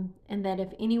Jerusalem, and that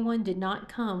if anyone did not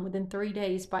come within 3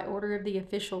 days by order of the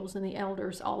officials and the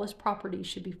elders, all his property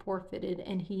should be forfeited,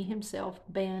 and he himself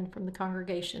banned from the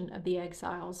congregation of the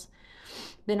exiles.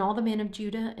 Then all the men of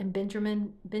Judah and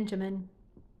Benjamin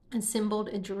assembled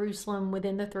in Jerusalem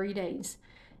within the 3 days.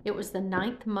 It was the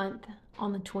 9th month,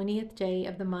 on the 20th day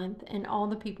of the month, and all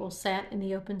the people sat in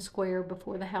the open square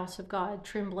before the house of God,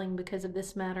 trembling because of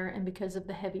this matter and because of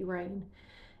the heavy rain.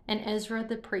 And Ezra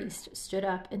the priest stood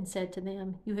up and said to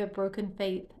them, You have broken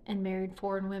faith and married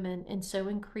foreign women, and so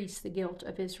increased the guilt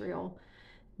of Israel.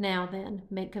 Now then,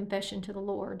 make confession to the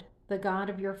Lord, the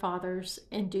God of your fathers,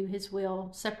 and do his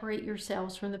will. Separate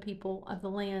yourselves from the people of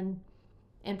the land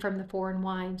and from the foreign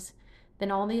wives. Then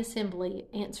all the assembly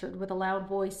answered with a loud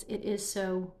voice, It is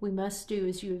so. We must do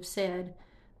as you have said.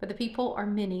 For the people are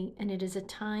many, and it is a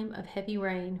time of heavy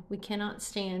rain. We cannot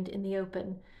stand in the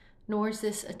open. Nor is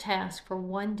this a task for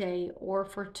 1 day or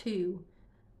for 2,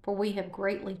 for we have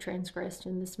greatly transgressed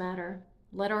in this matter.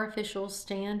 Let our officials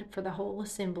stand for the whole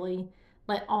assembly.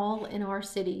 Let all in our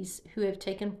cities who have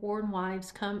taken foreign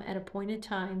wives come at appointed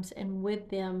times, and with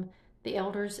them the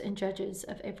elders and judges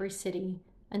of every city,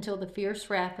 until the fierce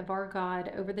wrath of our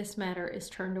God over this matter is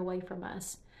turned away from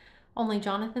us. Only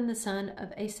Jonathan the son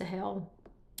of Asahel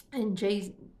and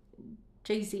Jaziah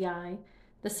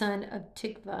the son of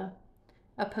Tikva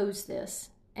opposed this,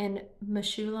 and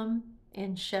Meshullam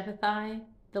and Shephethai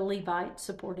the Levite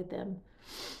supported them.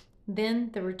 Then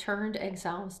the returned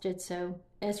exiles did so.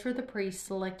 Ezra the priest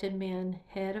selected men,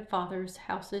 head of fathers'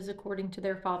 houses according to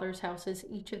their fathers' houses,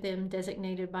 each of them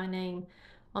designated by name.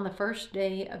 On the first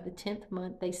day of the 10th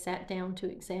month they sat down to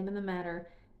examine the matter,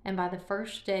 and by the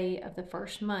first day of the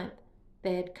first month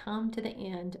they had come to the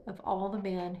end of all the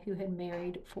men who had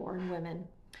married foreign women.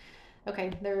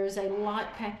 Okay, there is a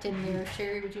lot packed in there.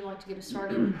 Sherry, would you like to get us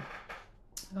started?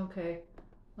 Okay.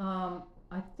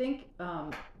 I think I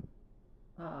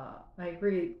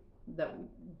agree that we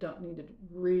don't need to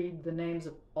read the names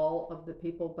of all of the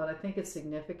people, but I think it's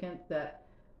significant that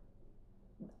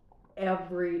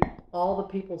all the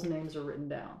people's names are written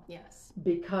down. Yes.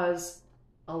 Because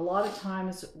a lot of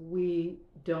times we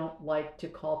don't like to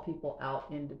call people out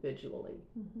individually.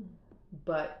 Mm-hmm.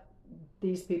 But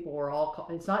these people were all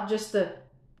called. It's not just the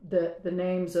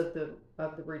names of the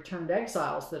returned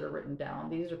exiles that are written down.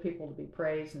 These are people to be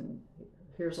praised, and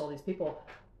here's all these people.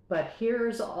 But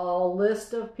here's a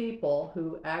list of people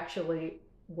who actually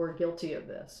were guilty of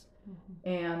this. Mm-hmm.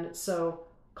 And so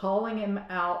calling him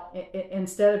out,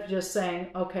 instead of just saying,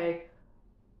 okay,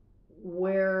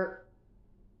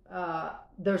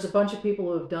 there's a bunch of people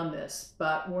who have done this,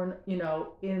 but we're,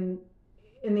 in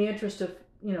the interest of,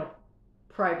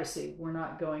 privacy, we're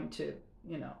not going to,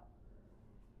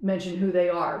 mention who they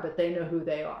are, but they know who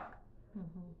they are.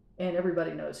 Mm-hmm. And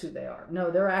everybody knows who they are.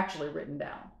 No, they're actually written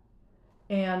down.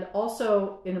 And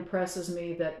also it impresses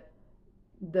me that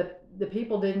the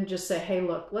people didn't just say, hey,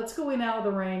 look, let's go in out of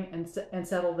the ring and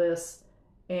settle this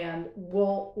and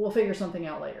we'll figure something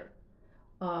out later.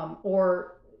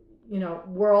 Or,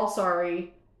 we're all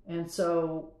sorry, and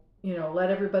so, let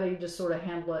everybody just sort of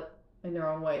handle it in their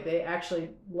own way. They actually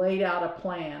laid out a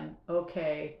plan,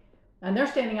 okay, and they're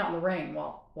standing out in the rain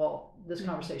while this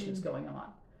conversation is going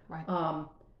on. Right.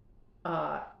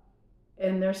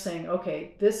 And they're saying,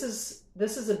 okay, this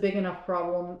is a big enough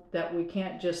problem that we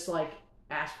can't just like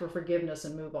ask for forgiveness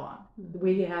and move on.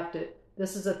 We have to.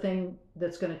 This is a thing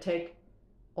that's going to take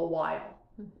a while,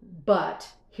 but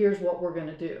here's what we're going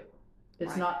to do.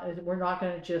 It's not. We're not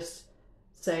going to just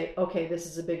say, okay, this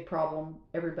is a big problem.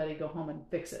 Everybody go home and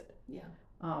fix it. Yeah.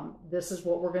 This is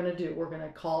what we're going to do. We're going to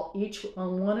call each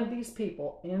one of these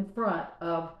people in front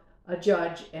of a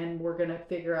judge, and we're going to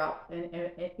figure out, and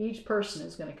each person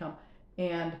is going to come,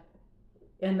 and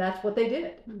that's what they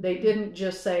did. They didn't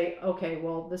just say, okay,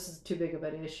 well, this is too big of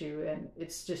an issue, and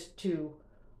it's just too,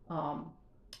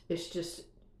 it's just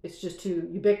too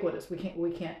ubiquitous. We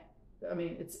can't. I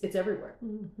mean, it's everywhere.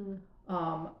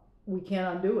 We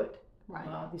can't undo it.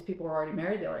 Right. These people are already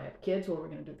married. They already have kids. What are we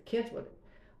going to do with the kids?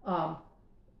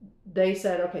 They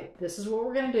said, okay, this is what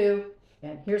we're going to do,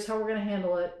 and here's how we're going to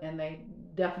handle it. And they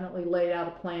definitely laid out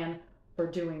a plan for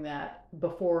doing that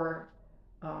before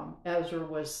Ezra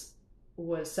was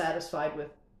satisfied with,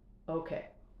 okay,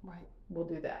 right, we'll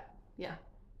do that. Yeah.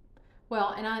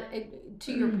 Well, and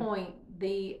to your point,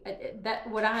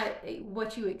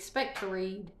 what you expect to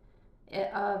read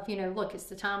of, look, it's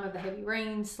the time of the heavy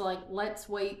rains, like, let's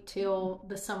wait till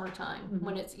the summertime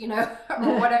when it's,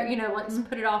 or whatever, let's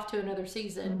put it off to another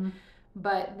season.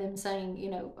 But them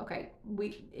saying, okay,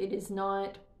 it is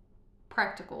not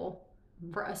practical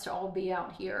for us to all be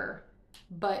out here,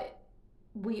 but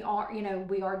we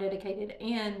are dedicated,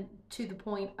 and to the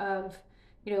point of,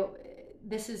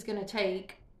 this is going to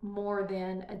take more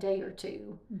than a day or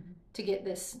two to get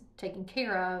this taken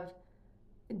care of.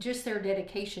 Just their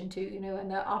dedication to, and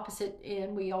the opposite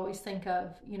end, we always think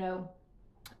of,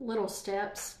 little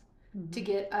steps to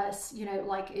get us,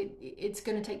 like it's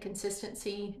going to take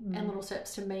consistency and little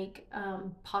steps to make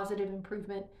positive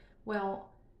improvement. Well,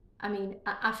 I mean,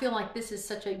 I feel like this is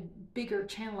such a bigger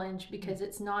challenge because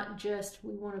it's not just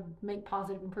we want to make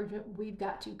positive improvement. We've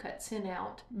got to cut sin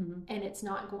out, and it's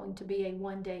not going to be a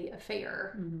one-day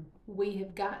affair. We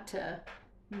have got to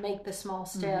make the small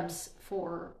steps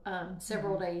for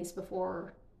several days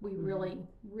before we really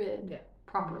rid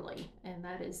properly. And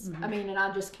that is, I mean, and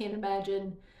I just can't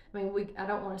imagine. I mean, I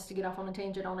don't want us to get off on a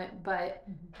tangent on it, but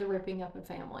the ripping up of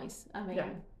families. I mean,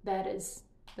 that is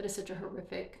such a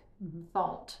horrific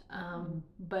thought,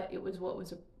 but it was what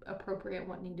was appropriate,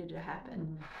 what needed to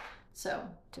happen, so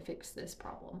to fix this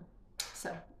problem.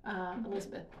 So,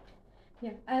 Elizabeth.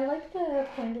 Yeah, I like the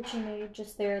point that you made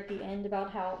just there at the end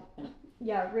about how,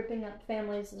 ripping up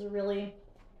families is a really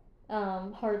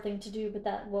hard thing to do, but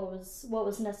that what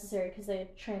was necessary because they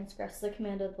had transgressed the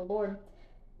command of the Lord.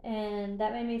 And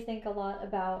that made me think a lot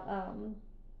about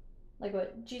like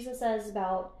what Jesus says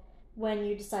about when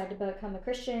you decide to become a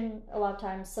Christian. A lot of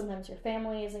times, sometimes your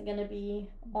family isn't going to be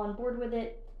on board with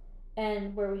it,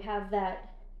 and where we have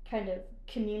that kind of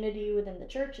community within the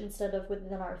church instead of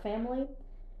within our family.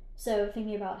 So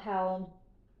thinking about how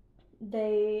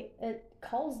it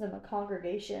calls them a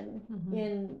congregation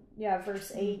in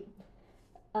verse 8,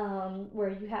 where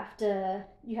you have to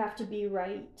be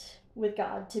right with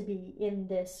God to be in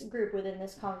this group, within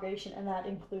this congregation, and that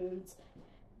includes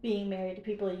being married to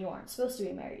people you aren't supposed to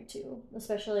be married to.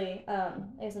 Especially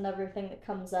as another thing that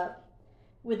comes up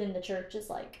within the church is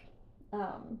like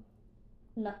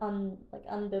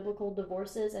unbiblical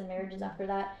divorces and marriages after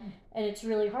that. And it's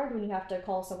really hard when you have to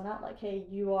call someone out like, hey,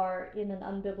 you are in an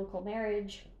unbiblical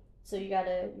marriage, so you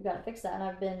gotta fix that. And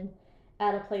I've been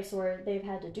at a place where they've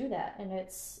had to do that, and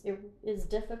it is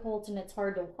difficult and it's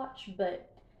hard to watch, but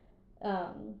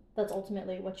that's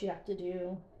ultimately what you have to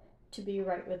do to be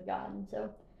right with God. And so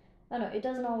I don't know, it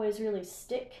doesn't always really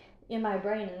stick in my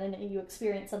brain, and then you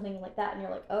experience something like that and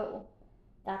you're like, oh,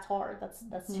 that's hard, that's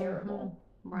terrible.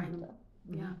 Right. So,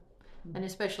 yeah. And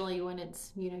especially when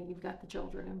it's, you've got the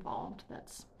children involved,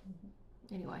 that's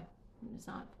anyway, it's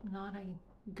not a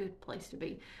good place to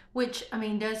be, which, I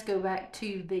mean, does go back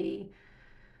to the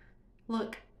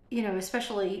look,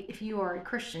 especially if you are a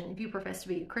Christian, if you profess to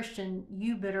be a Christian,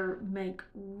 you better make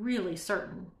really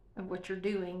certain of what you're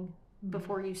doing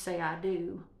before you say I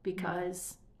do,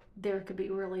 because there could be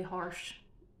really harsh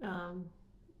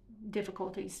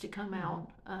difficulties to come out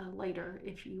later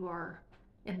if you are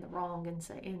in the wrong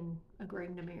and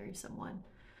agreeing to marry someone.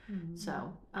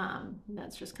 So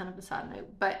that's just kind of a side note.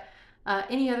 But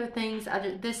any other things?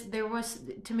 There was,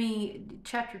 to me,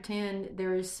 chapter 10.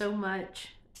 There is so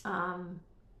much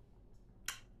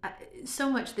so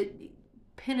much that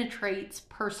penetrates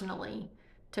personally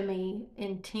to me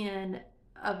in 10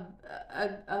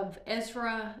 of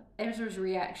Ezra's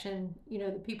reaction. You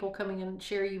know, the people coming in.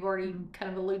 Sherry, you've already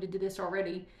kind of alluded to this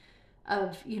already.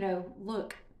 Of, you know,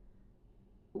 look,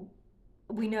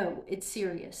 we know it's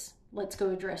serious. Let's go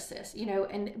address this. You know,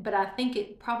 but I think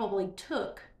it probably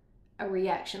took a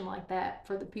reaction like that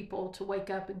for the people to wake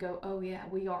up and go, oh yeah,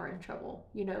 we are in trouble.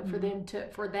 You know,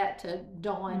 for that to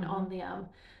dawn on them.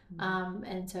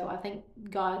 And so I think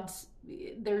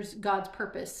there's God's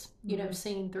purpose, you know,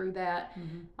 seen through that.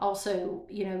 Also,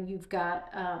 you know, you've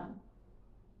got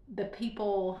the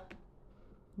people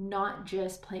not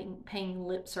just paying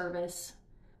lip service,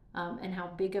 and how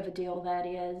big of a deal that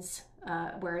is,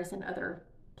 whereas in other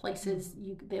places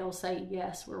they'll say,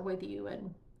 yes, we're with you,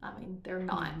 and I mean they're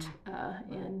not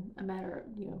in a matter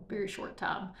of, you know, very short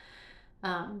time.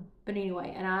 But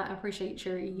anyway, and I appreciate,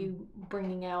 Sherry, you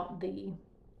bringing out the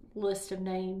list of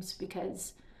names,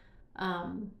 because I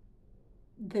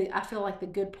feel like the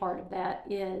good part of that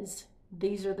is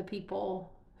these are the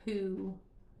people who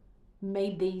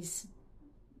made these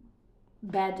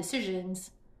bad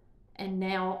decisions and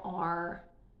now are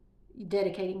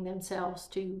dedicating themselves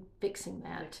to fixing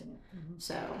that.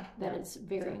 So that is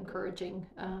very encouraging.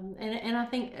 And I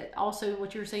think also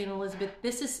what you're saying, Elizabeth,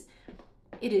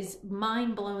 it is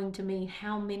mind-blowing to me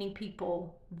how many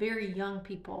people, very young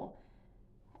people,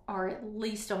 are at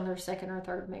least on their second or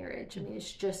third marriage. I mean,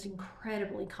 it's just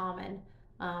incredibly common.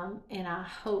 And I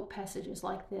hope passages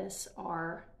like this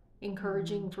are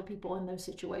encouraging for people in those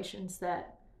situations,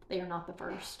 that they are not the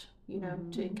first, you know,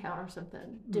 to encounter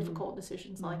something difficult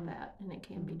decisions like that, and it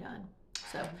can be done.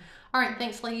 So, all right,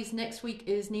 thanks, ladies. Next week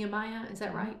is Nehemiah. Is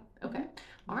that right? Okay.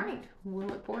 All right. We'll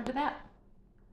look forward to that.